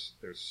apart, there's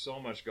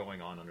so much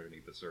going on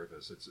underneath the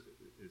surface.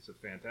 It's a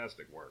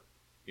fantastic work.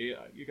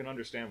 Yeah, you can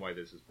understand why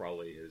this is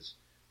probably his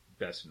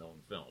best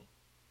known film.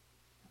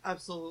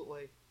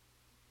 Absolutely.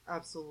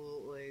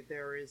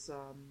 There is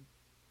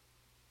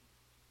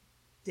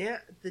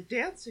the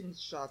dancing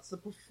shots,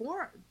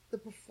 the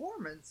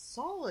performance.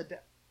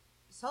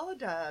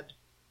 Soledad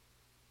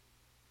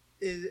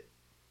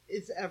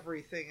is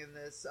everything in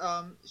this.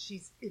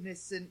 She's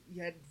innocent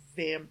yet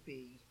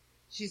vampy.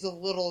 She's a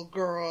little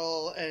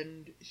girl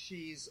and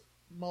she's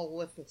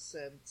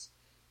maleficent.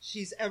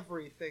 She's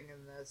everything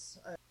in this.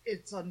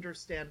 It's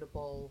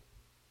understandable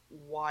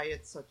why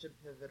it's such a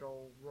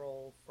pivotal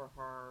role for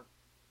her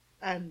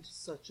and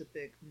such a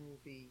big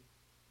movie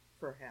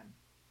for him.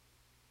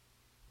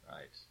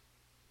 Right.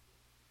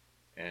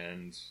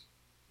 And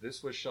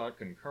this was shot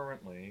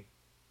concurrently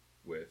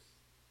with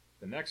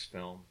the next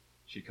film,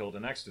 She Killed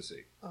in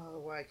Ecstasy.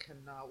 Oh, I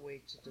cannot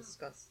wait to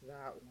discuss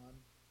that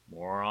one.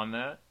 More on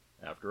that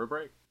after a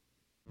break.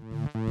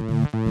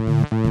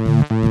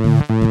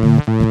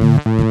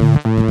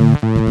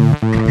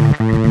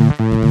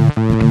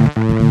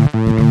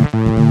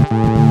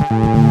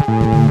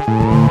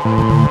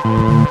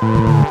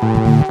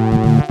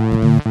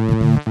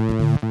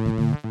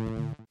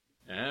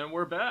 And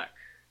we're back.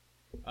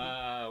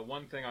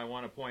 One thing I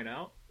want to point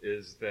out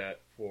is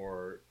that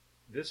for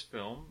this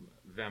film,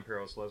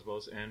 Vampiros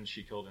Lesbos and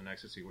She Killed in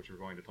Ecstasy, which we're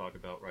going to talk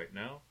about right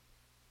now,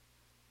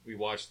 we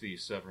watched the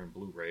Severin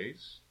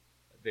Blu-rays.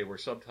 They were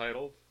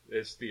subtitled.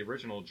 It's the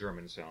original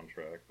German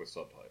soundtrack with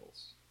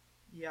subtitles.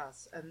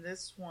 Yes, and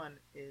this one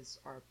is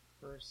our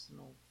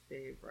personal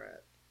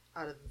favorite.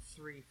 Out of the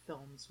three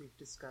films we've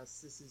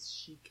discussed, this is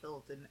She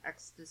Killed in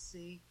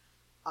Ecstasy,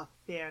 a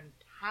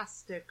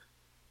fantastic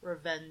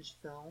revenge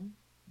film.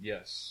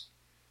 Yes.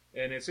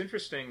 And it's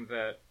interesting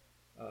that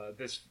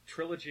this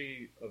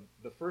trilogy of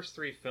the first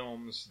three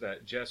films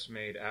that Jess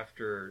made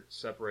after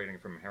separating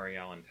from Harry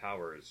Allen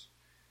Towers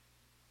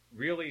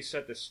really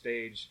set the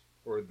stage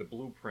or the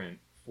blueprint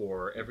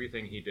for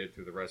everything he did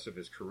through the rest of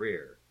his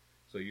career.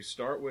 So you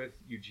start with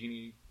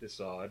Eugenie de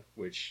Sade,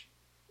 which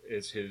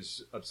is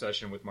his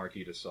obsession with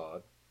Marquis de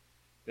Sade.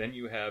 Then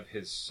you have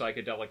his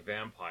psychedelic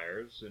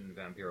vampires in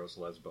Vampiros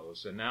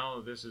Lesbos, and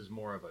now this is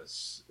more of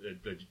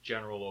the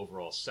general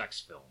overall sex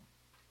film.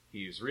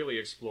 He's really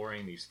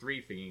exploring these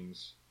three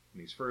themes in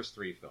these first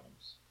three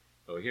films.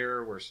 So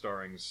here we're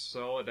starring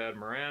Soledad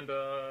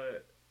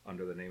Miranda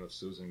under the name of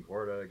Susan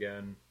Corda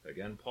again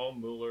Paul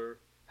Muller.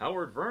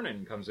 Howard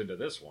Vernon comes into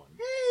this one.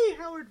 Hey,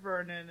 Howard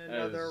Vernon,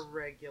 another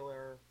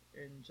regular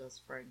in Jess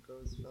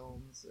Franco's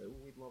films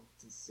we'd love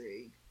to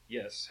see.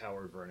 Yes,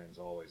 Howard Vernon's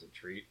always a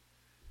treat.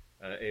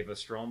 Ava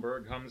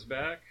Stromberg comes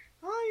back.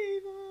 Hi,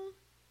 Ava.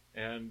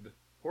 And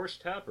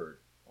Horst Tappert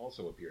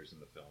also appears in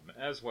the film,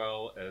 as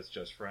well as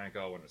Jess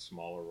Franco in a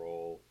smaller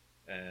role,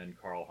 and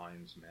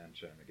Karl-Heinz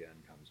Manchen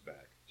again comes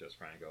back. Jess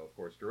Franco, of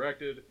course,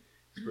 directed.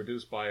 It's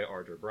produced by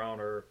Arthur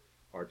Brauner,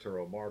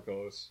 Arturo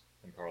Marcos,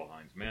 and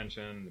Karl-Heinz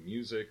Manchen. The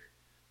music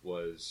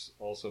was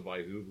also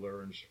by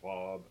Hugler and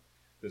Schwab.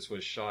 This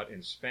was shot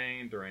in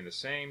Spain during the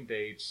same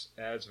dates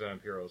as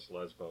Vampiros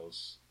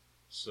Lesbos,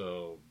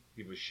 so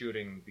he was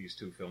shooting these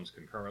two films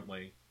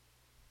concurrently.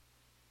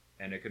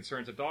 And it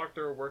concerns a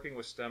doctor working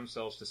with stem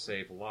cells to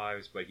save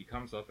lives, but he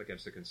comes up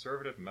against a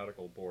conservative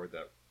medical board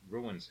that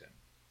ruins him.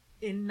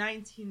 In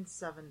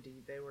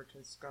 1970, they were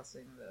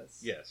discussing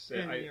this. Yes,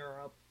 in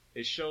Europe.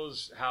 It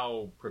shows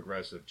how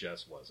progressive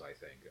Jess was, I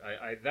think.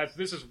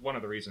 This is one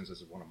of the reasons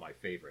this is one of my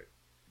favorite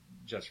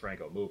Jess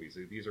Franco movies.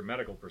 These are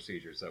medical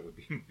procedures that would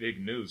be big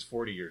news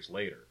 40 years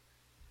later.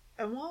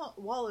 And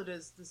while it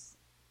is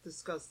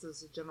discussed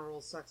as a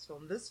general sex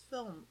film, this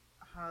film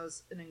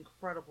has an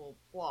incredible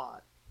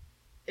plot.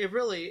 it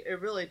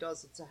really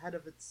does. It's ahead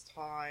of its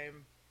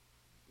time.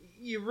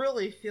 You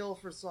really feel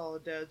for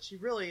Soledad. She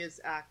really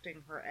is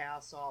acting her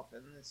ass off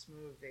in this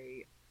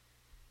movie.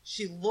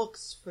 She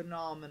looks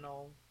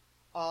phenomenal.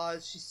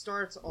 She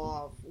starts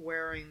off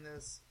wearing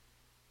this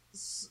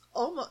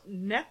almost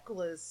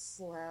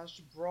necklace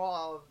 /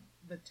 bra of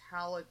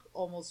metallic,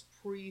 almost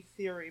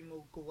pre-Thierry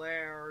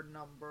Mugler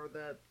number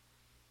that,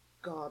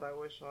 God, I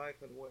wish I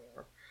could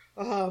wear.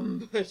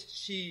 But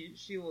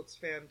she looks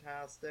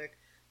fantastic.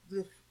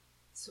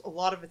 A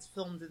lot of it's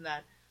filmed in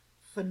that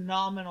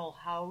phenomenal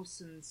house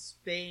in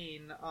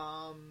Spain.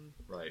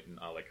 Right, in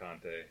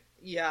Alicante.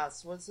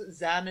 Yes, what's it?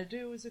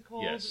 Xanadu, is it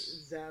called? Yes.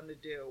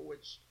 Xanadu,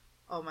 which,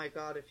 oh my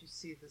God, if you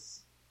see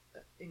this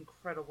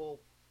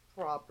incredible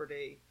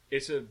property.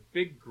 It's a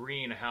big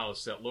green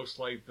house that looks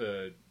like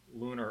the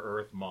lunar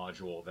Earth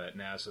module that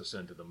NASA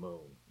sent to the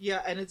moon.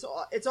 Yeah, and it's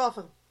off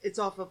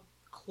a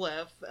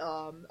cliff,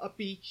 a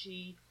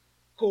beachy,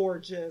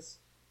 gorgeous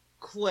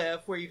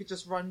cliff where you could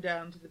just run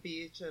down to the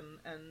beach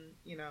and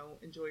you know,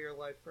 enjoy your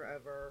life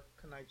forever.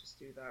 Can I just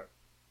do that?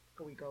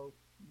 Can we go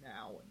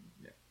now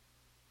and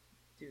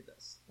do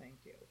this? Thank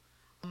you.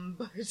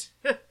 But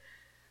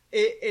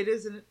it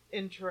is an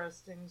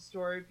interesting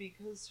story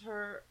because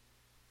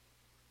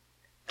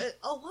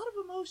a lot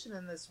of emotion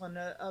in this one.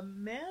 A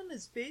man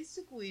is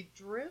basically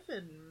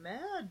driven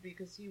mad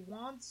because he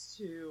wants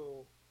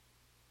to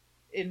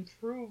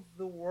improve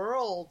the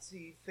world.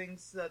 He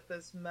thinks that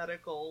this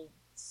medical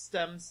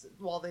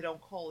while they don't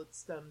call it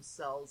stem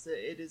cells,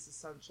 it is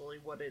essentially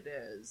what it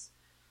is.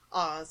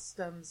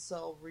 Stem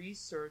cell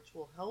research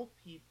will help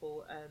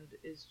people, and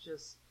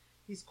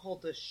he's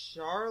called a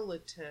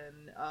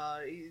charlatan.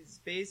 He's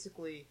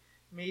basically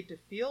made to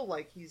feel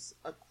like he's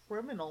a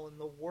criminal and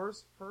the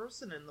worst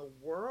person in the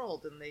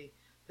world, and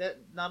that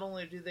not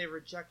only do they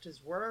reject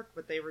his work,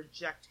 but they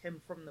reject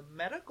him from the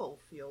medical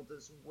field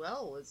as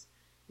well as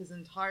his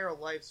entire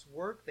life's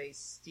work. They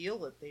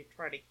steal it. They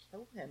try to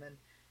kill him, and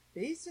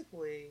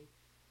basically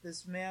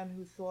this man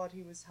who thought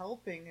he was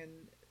helping,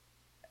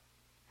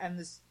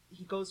 and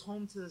he goes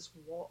home to this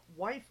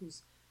wife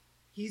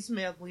he's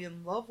madly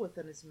in love with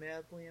and is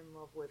madly in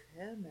love with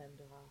him, and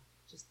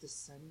just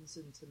descends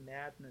into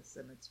madness,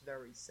 and it's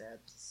very sad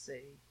to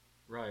see.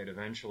 Right,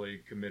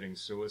 eventually committing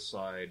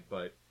suicide,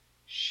 but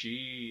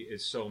she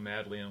is so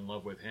madly in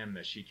love with him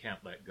that she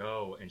can't let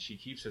go, and she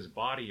keeps his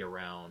body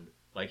around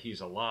like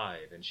he's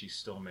alive, and she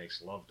still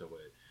makes love to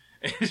it.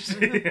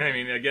 I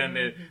mean, again,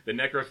 the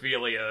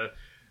necrophilia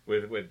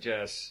with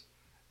Jess,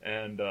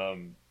 and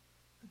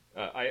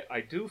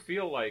I do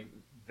feel like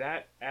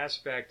that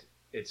aspect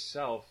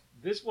itself.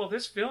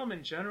 This film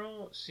in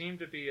general seemed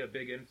to be a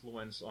big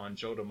influence on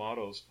Joe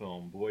D'Amato's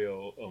film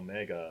Buio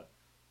Omega,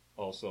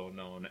 also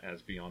known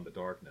as Beyond the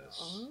Darkness.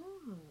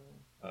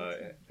 Oh,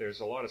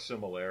 there's a lot of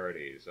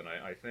similarities, and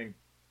I think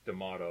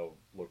D'Amato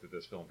looked at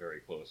this film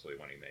very closely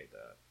when he made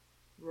that.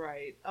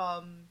 Right.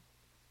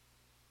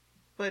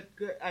 But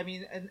I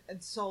mean, and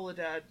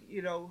Soledad,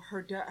 you know,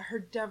 her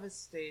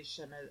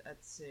devastation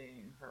at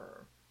seeing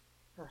her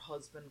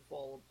husband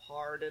fall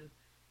apart, and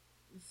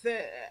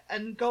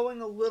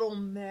going a little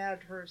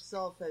mad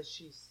herself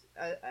as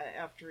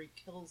after he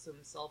kills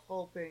himself,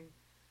 hoping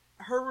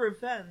her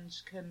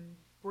revenge can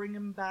bring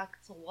him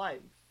back to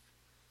life.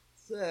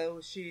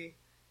 So she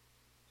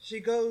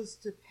goes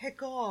to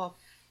pick off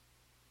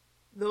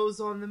those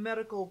on the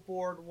medical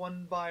board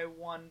one by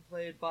one,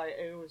 played by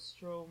Ava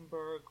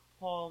Stromberg,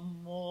 Paul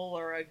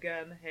Muller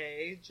again,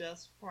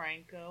 Jess,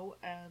 Franco,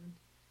 and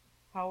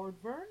Howard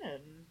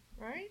Vernon,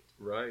 right?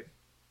 Right.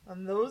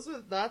 And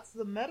that's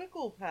the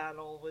medical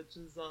panel, which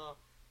is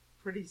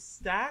pretty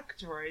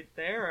stacked right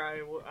there,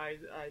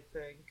 I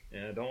think.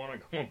 Yeah, I don't want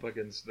to go up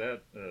against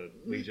that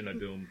Legion of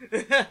Doom.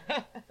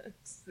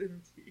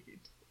 Indeed.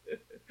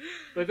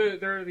 But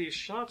there are these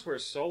shots where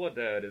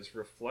Soledad is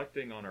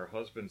reflecting on her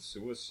husband's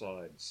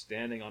suicide,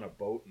 standing on a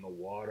boat in the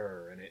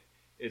water, and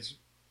it's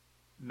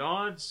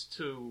nods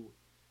to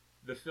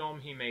the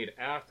film he made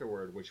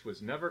afterward, which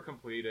was never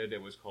completed.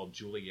 It was called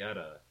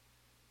Giulietta.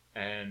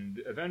 And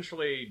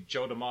eventually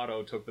Joe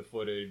D'Amato took the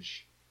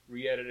footage,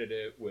 re-edited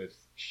it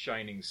with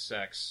Shining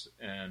Sex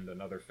and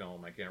another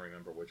film, I can't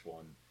remember which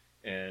one.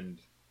 And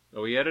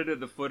we edited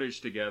the footage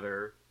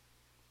together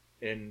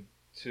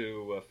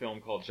into a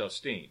film called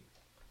Justine.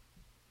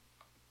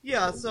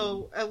 Yeah,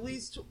 so at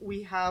least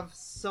we have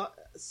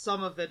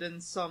some of it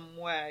in some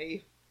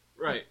way.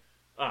 Right.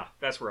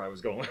 That's where I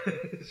was going.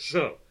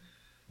 So,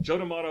 Joe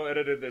D'Amato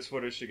edited this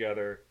footage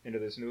together into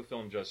this new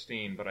film,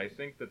 Justine, but I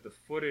think that the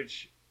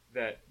footage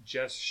that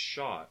Jess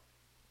shot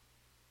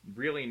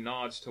really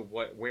nods to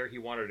where he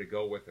wanted to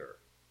go with her.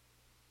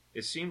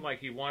 It seemed like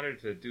he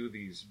wanted to do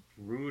these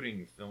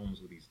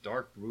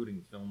dark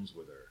brooding films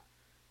with her,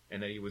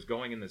 and that he was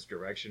going in this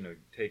direction to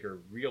take her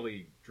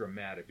really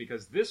dramatic,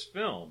 because this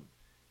film,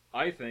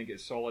 I think,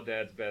 is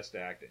Soledad's best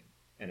acting,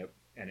 and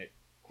it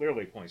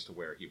clearly points to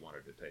where he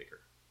wanted to take her.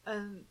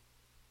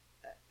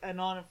 And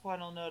on a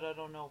final note, I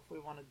don't know if we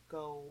want to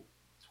go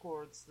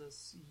towards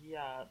this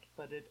yet,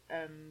 but it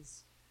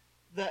ends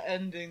the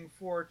ending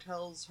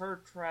foretells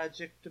her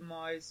tragic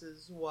demise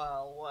as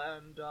well,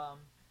 and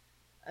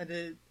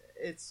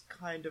it's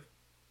kind of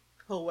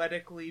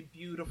poetically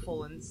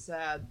beautiful and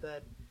sad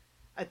that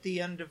at the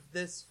end of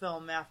this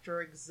film,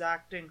 after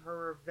exacting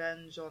her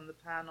revenge on the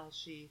panel,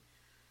 she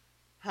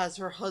has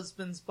her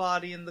husband's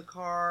body in the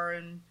car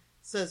and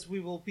says we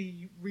will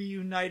be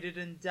reunited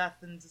in death,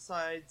 and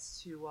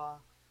decides to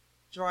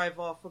drive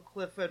off a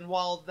cliff. And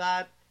while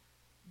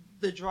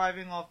the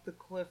driving off the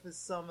cliff is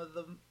some of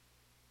the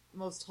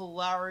most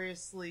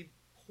hilariously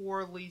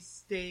poorly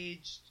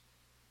staged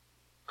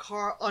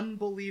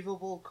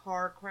unbelievable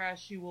car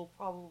crash you will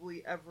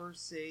probably ever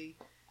see,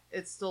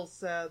 it's still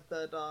sad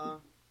that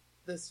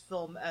this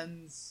film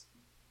ends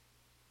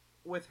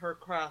with her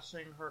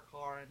crashing her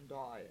car and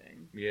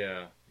dying.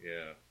 Yeah.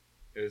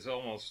 It was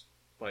almost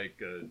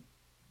like a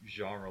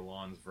Jean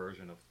Rollon's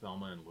version of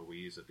Thelma and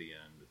Louise at the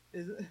end.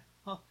 Is it?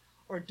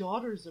 Or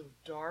Daughters of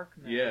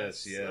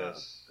Darkness. Yes.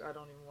 I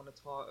don't even want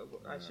to talk.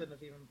 I shouldn't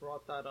have even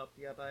brought that up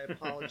yet. I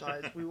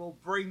apologize. We will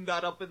bring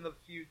that up in the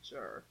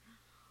future.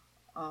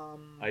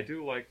 I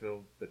do like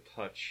the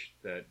touch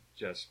that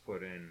Jess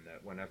put in,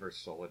 that whenever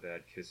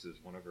Soledad kisses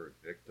one of her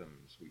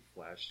victims, we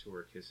flash to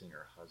her kissing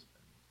her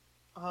husband.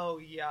 Oh,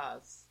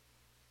 yes.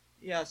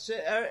 Yes.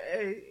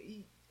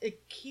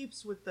 It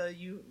keeps with the,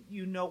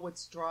 you know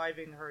what's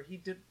driving her.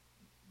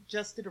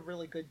 Jess did a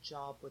really good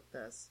job with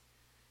this.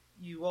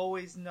 You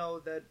always know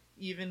that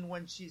even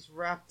when she's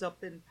wrapped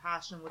up in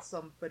passion with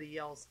somebody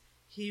else,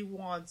 he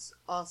wants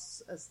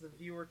us as the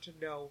viewer to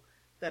know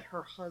that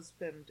her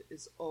husband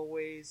is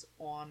always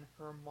on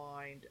her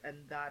mind,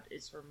 and that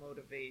is her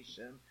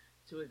motivation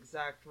to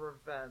exact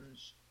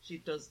revenge. She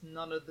does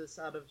none of this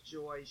out of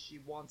joy. She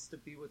wants to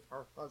be with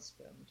her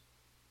husband.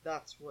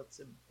 That's what's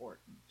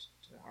important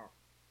to her.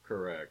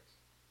 Correct.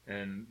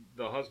 And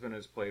the husband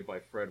is played by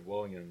Fred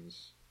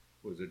Williams,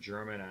 who was a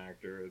German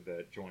actor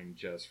that joined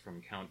Jess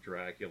from Count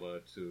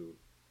Dracula to,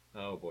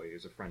 oh boy,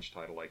 here's a French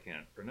title I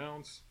can't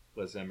pronounce,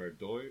 Les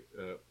Emmerdeux.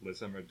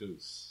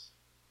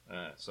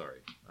 Sorry.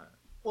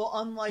 Well,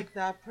 unlike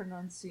that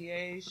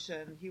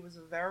pronunciation, he was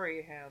a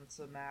very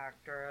handsome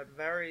actor, had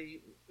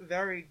very,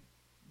 very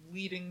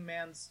leading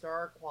man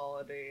star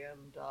quality,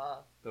 and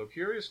though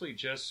curiously,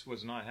 Jess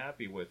was not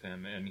happy with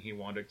him, and he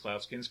wanted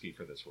Klaus Kinski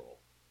for this role.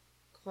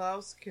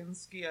 Klaus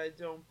Kinski, I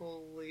don't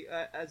believe,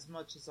 as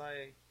much as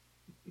I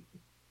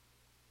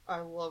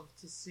love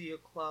to see a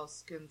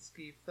Klaus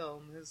Kinski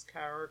film, his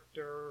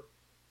character,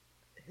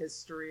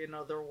 history, and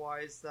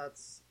otherwise,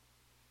 that's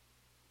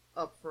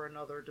up for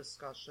another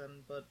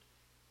discussion, but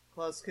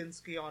Klaus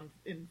Kinski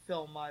in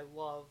film I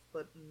love,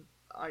 but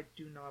I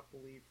do not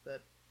believe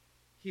that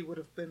he would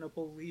have been a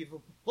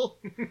believable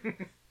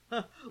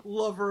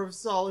lover of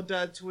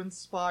Soledad to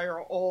inspire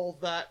all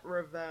that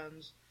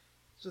revenge.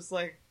 Just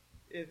like,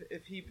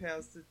 if he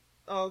passed it,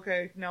 oh,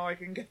 okay, now I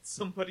can get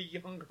somebody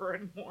younger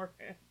and more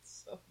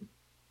handsome.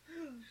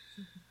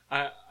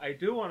 I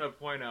do want to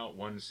point out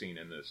one scene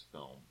in this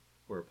film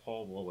where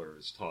Paul Muller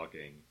is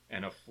talking,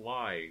 and a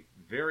fly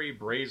very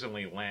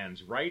brazenly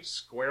lands right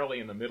squarely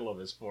in the middle of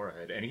his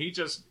forehead, and he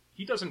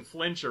doesn't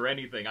flinch or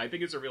anything. I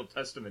think it's a real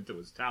testament to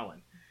his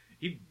talent.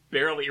 He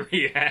barely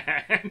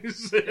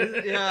reacts.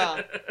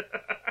 Yeah.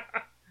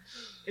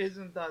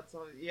 Isn't that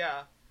something?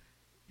 Yeah.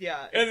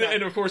 Yeah. Exactly.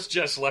 And of course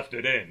Jess left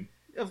it in.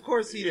 Of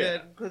course he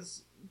did,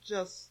 because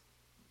Jess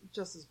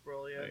is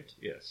brilliant. Right.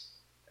 Yes.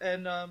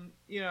 And,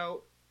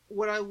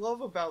 what I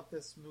love about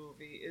this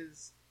movie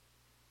is,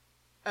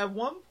 at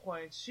one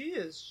point, she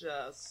is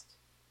just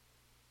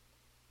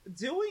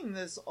doing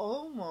this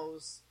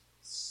almost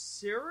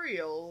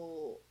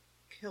serial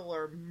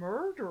killer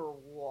murder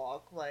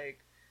walk. Like,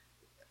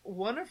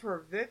 one of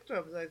her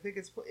victims, I think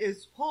is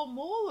Paul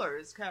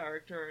Muller's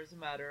character, as a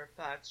matter of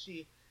fact.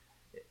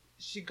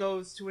 She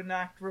goes to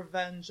enact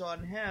revenge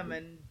on him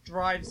and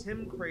drives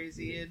him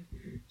crazy, and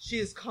she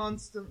is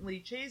constantly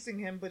chasing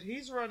him, but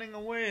he's running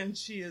away, and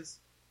she is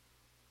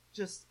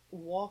just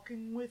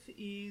walking with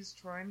ease,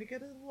 trying to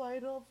get a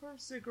light off her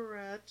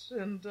cigarette,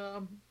 and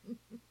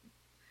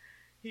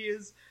he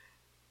is,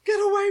 get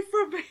away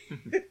from me,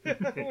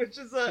 which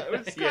is it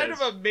was kind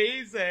of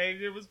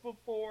amazing. It was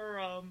before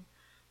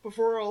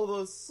all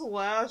those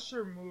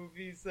slasher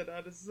movies that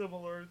had a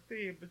similar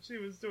theme, but she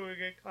was doing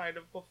it kind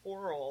of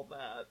before all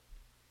that.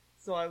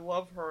 So I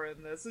love her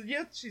in this, and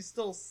yet she's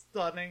still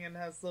stunning and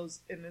has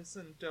those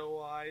innocent doe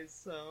eyes,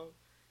 so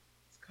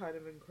it's kind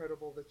of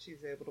incredible that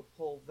she's able to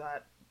pull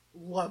that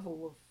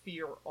level of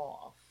fear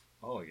off.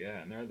 Oh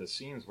yeah, and there are the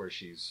scenes where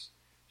she's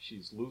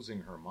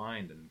losing her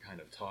mind and kind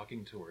of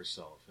talking to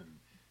herself, and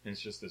it's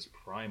just this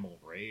primal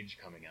rage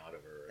coming out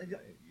of her. And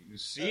you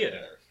see it in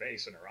her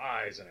face and her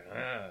eyes, and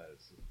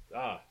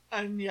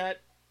and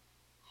yet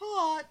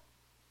hot,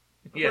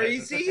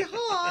 crazy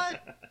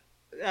hot.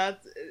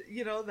 That's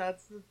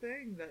that's the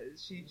thing that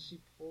she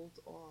pulled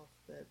off.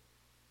 That,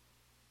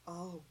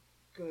 oh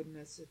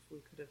goodness, if we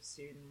could have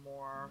seen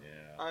more,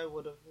 I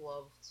would have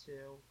loved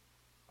to.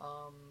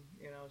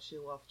 She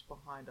left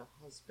behind a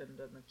husband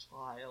and a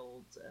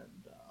child,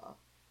 and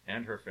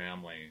and her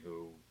family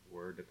who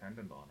were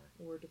dependent on her.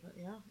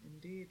 Yeah,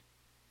 indeed.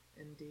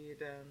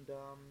 Indeed, and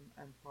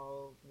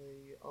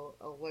probably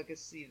a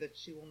legacy that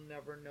she will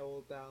never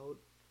know about.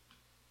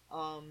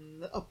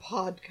 A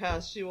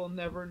podcast she will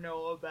never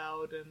know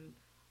about, and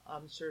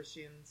I'm sure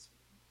she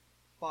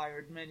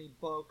inspired many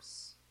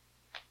books.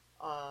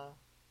 But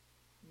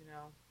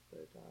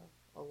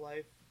a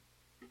life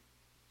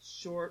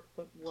short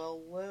but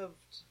well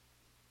lived.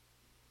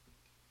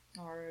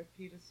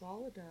 R.I.P. to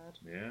Soledad.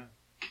 Yeah.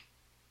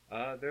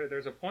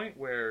 There's a point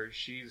where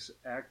she's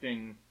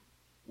acting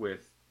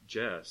with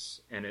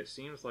Jess, and it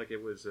seems like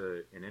it was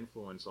an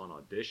influence on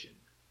Audition.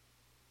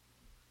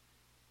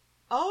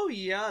 Oh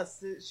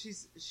yes,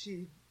 he's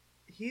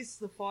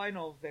the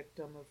final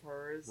victim of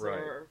hers,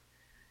 right?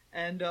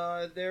 And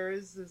there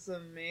is this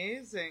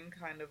amazing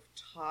kind of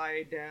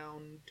tie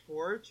down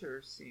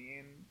torture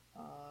scene.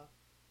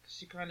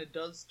 She kind of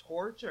does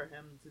torture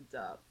him to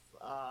death,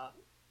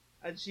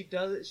 and she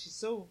does it. She's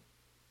so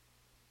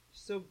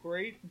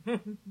great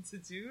to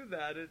do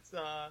that. It's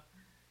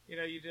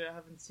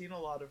haven't seen a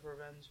lot of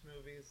revenge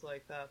movies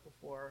like that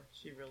before.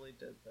 She really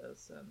did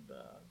this, and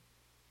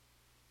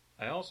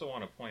I also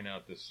want to point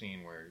out this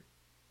scene where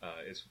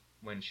it's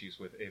when she's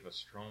with Ava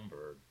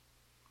Stromberg.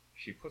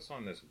 She puts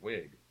on this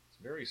wig. It's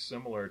very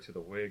similar to the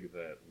wig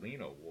that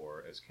Lena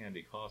wore as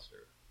Candy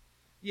Coster.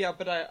 Yeah,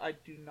 but I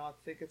do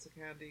not think it's a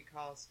Candy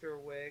Coster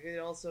wig. It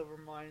also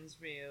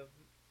reminds me of,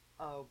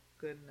 oh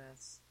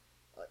goodness,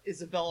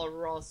 Isabella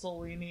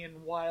Rossellini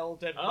in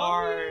Wild at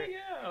Heart.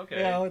 Yeah,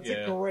 okay. It's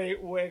a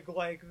great wig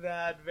like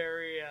that.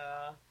 Very,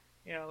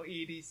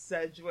 Edie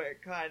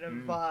Sedgwick kind of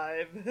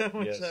vibe,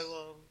 which yes. I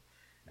love.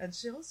 And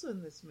she also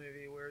in this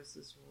movie wears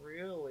this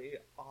really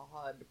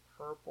odd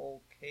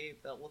purple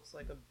cape that looks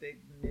like a big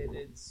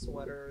knitted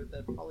sweater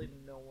that probably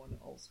no one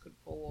else could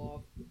pull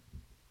off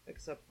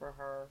except for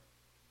her.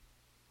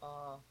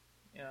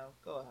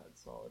 Go ahead,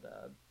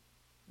 Soledad.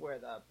 Wear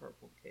that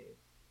purple cape.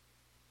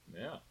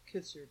 Yeah.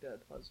 Kiss your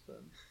dead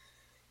husband.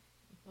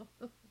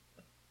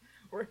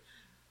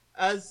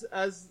 As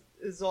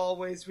is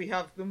always, we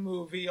have the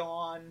movie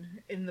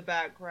on in the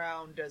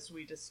background as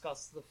we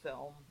discuss the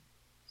film.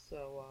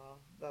 So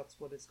that's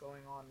what is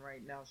going on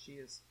right now. She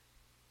is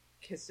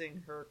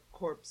kissing her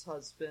corpse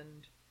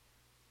husband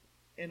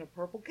in a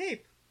purple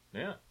cape.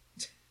 Yeah.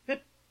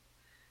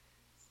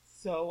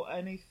 So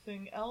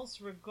anything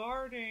else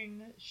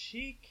regarding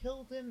She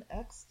Killed in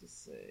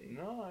Ecstasy?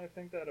 No, I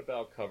think that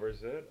about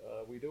covers it.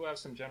 We do have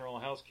some general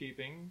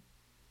housekeeping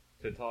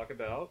to talk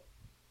about.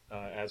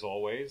 As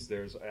always,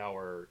 there's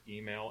our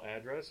email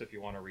address if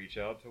you want to reach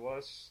out to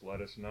us.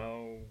 Let us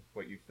know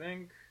what you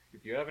think.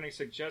 If you have any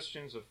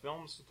suggestions of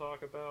films to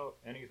talk about,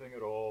 anything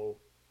at all,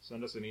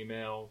 send us an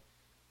email.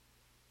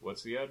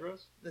 What's the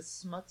address?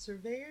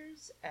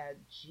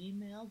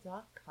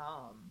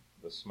 thesmutsurveyors@gmail.com.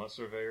 The Smut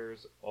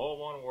Surveyors, all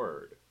one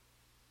word,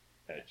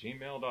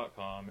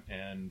 @gmail.com.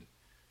 And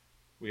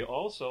we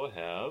also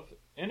have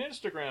an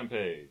Instagram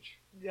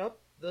page. Yep,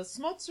 The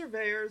Smut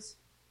Surveyors,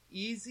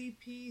 easy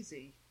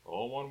peasy.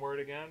 All one word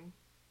again.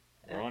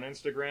 We're on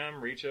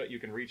Instagram. Reach out. You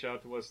can reach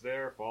out to us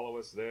there, follow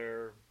us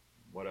there,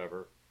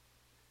 whatever.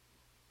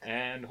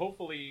 And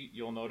hopefully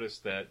you'll notice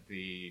that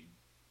the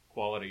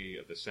quality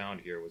of the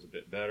sound here was a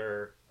bit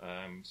better.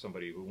 I'm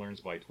somebody who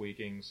learns by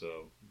tweaking,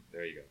 so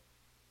there you go.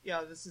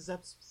 Yeah, this is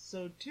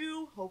episode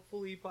 2.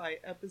 Hopefully by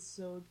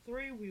episode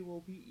 3 we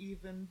will be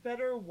even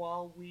better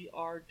while we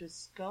are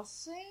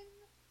discussing...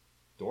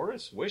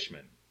 Doris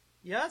Wishman.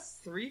 Yes,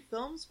 3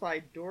 films by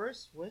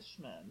Doris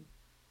Wishman.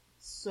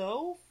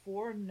 So,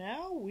 for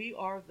now, we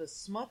are the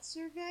Smut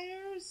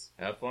Surveyors.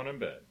 Have fun in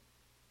bed.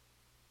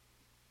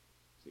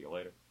 See you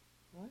later.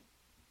 What?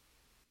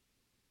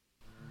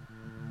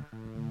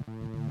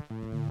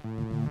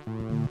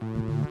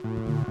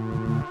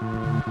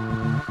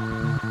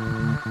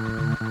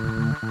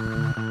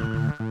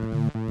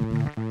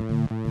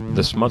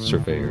 The Smut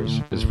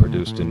Surveyors is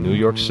produced in New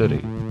York City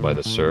by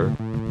the Sir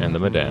and the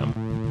Madame.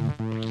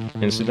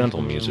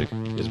 Incidental music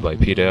is by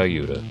Peter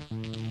Ayuda.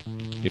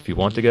 If you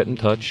want to get in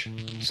touch,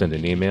 send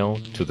an email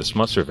to the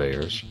Smut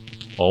Surveyors,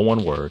 all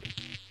one word,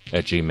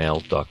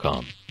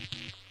 @gmail.com.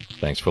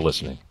 Thanks for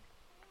listening.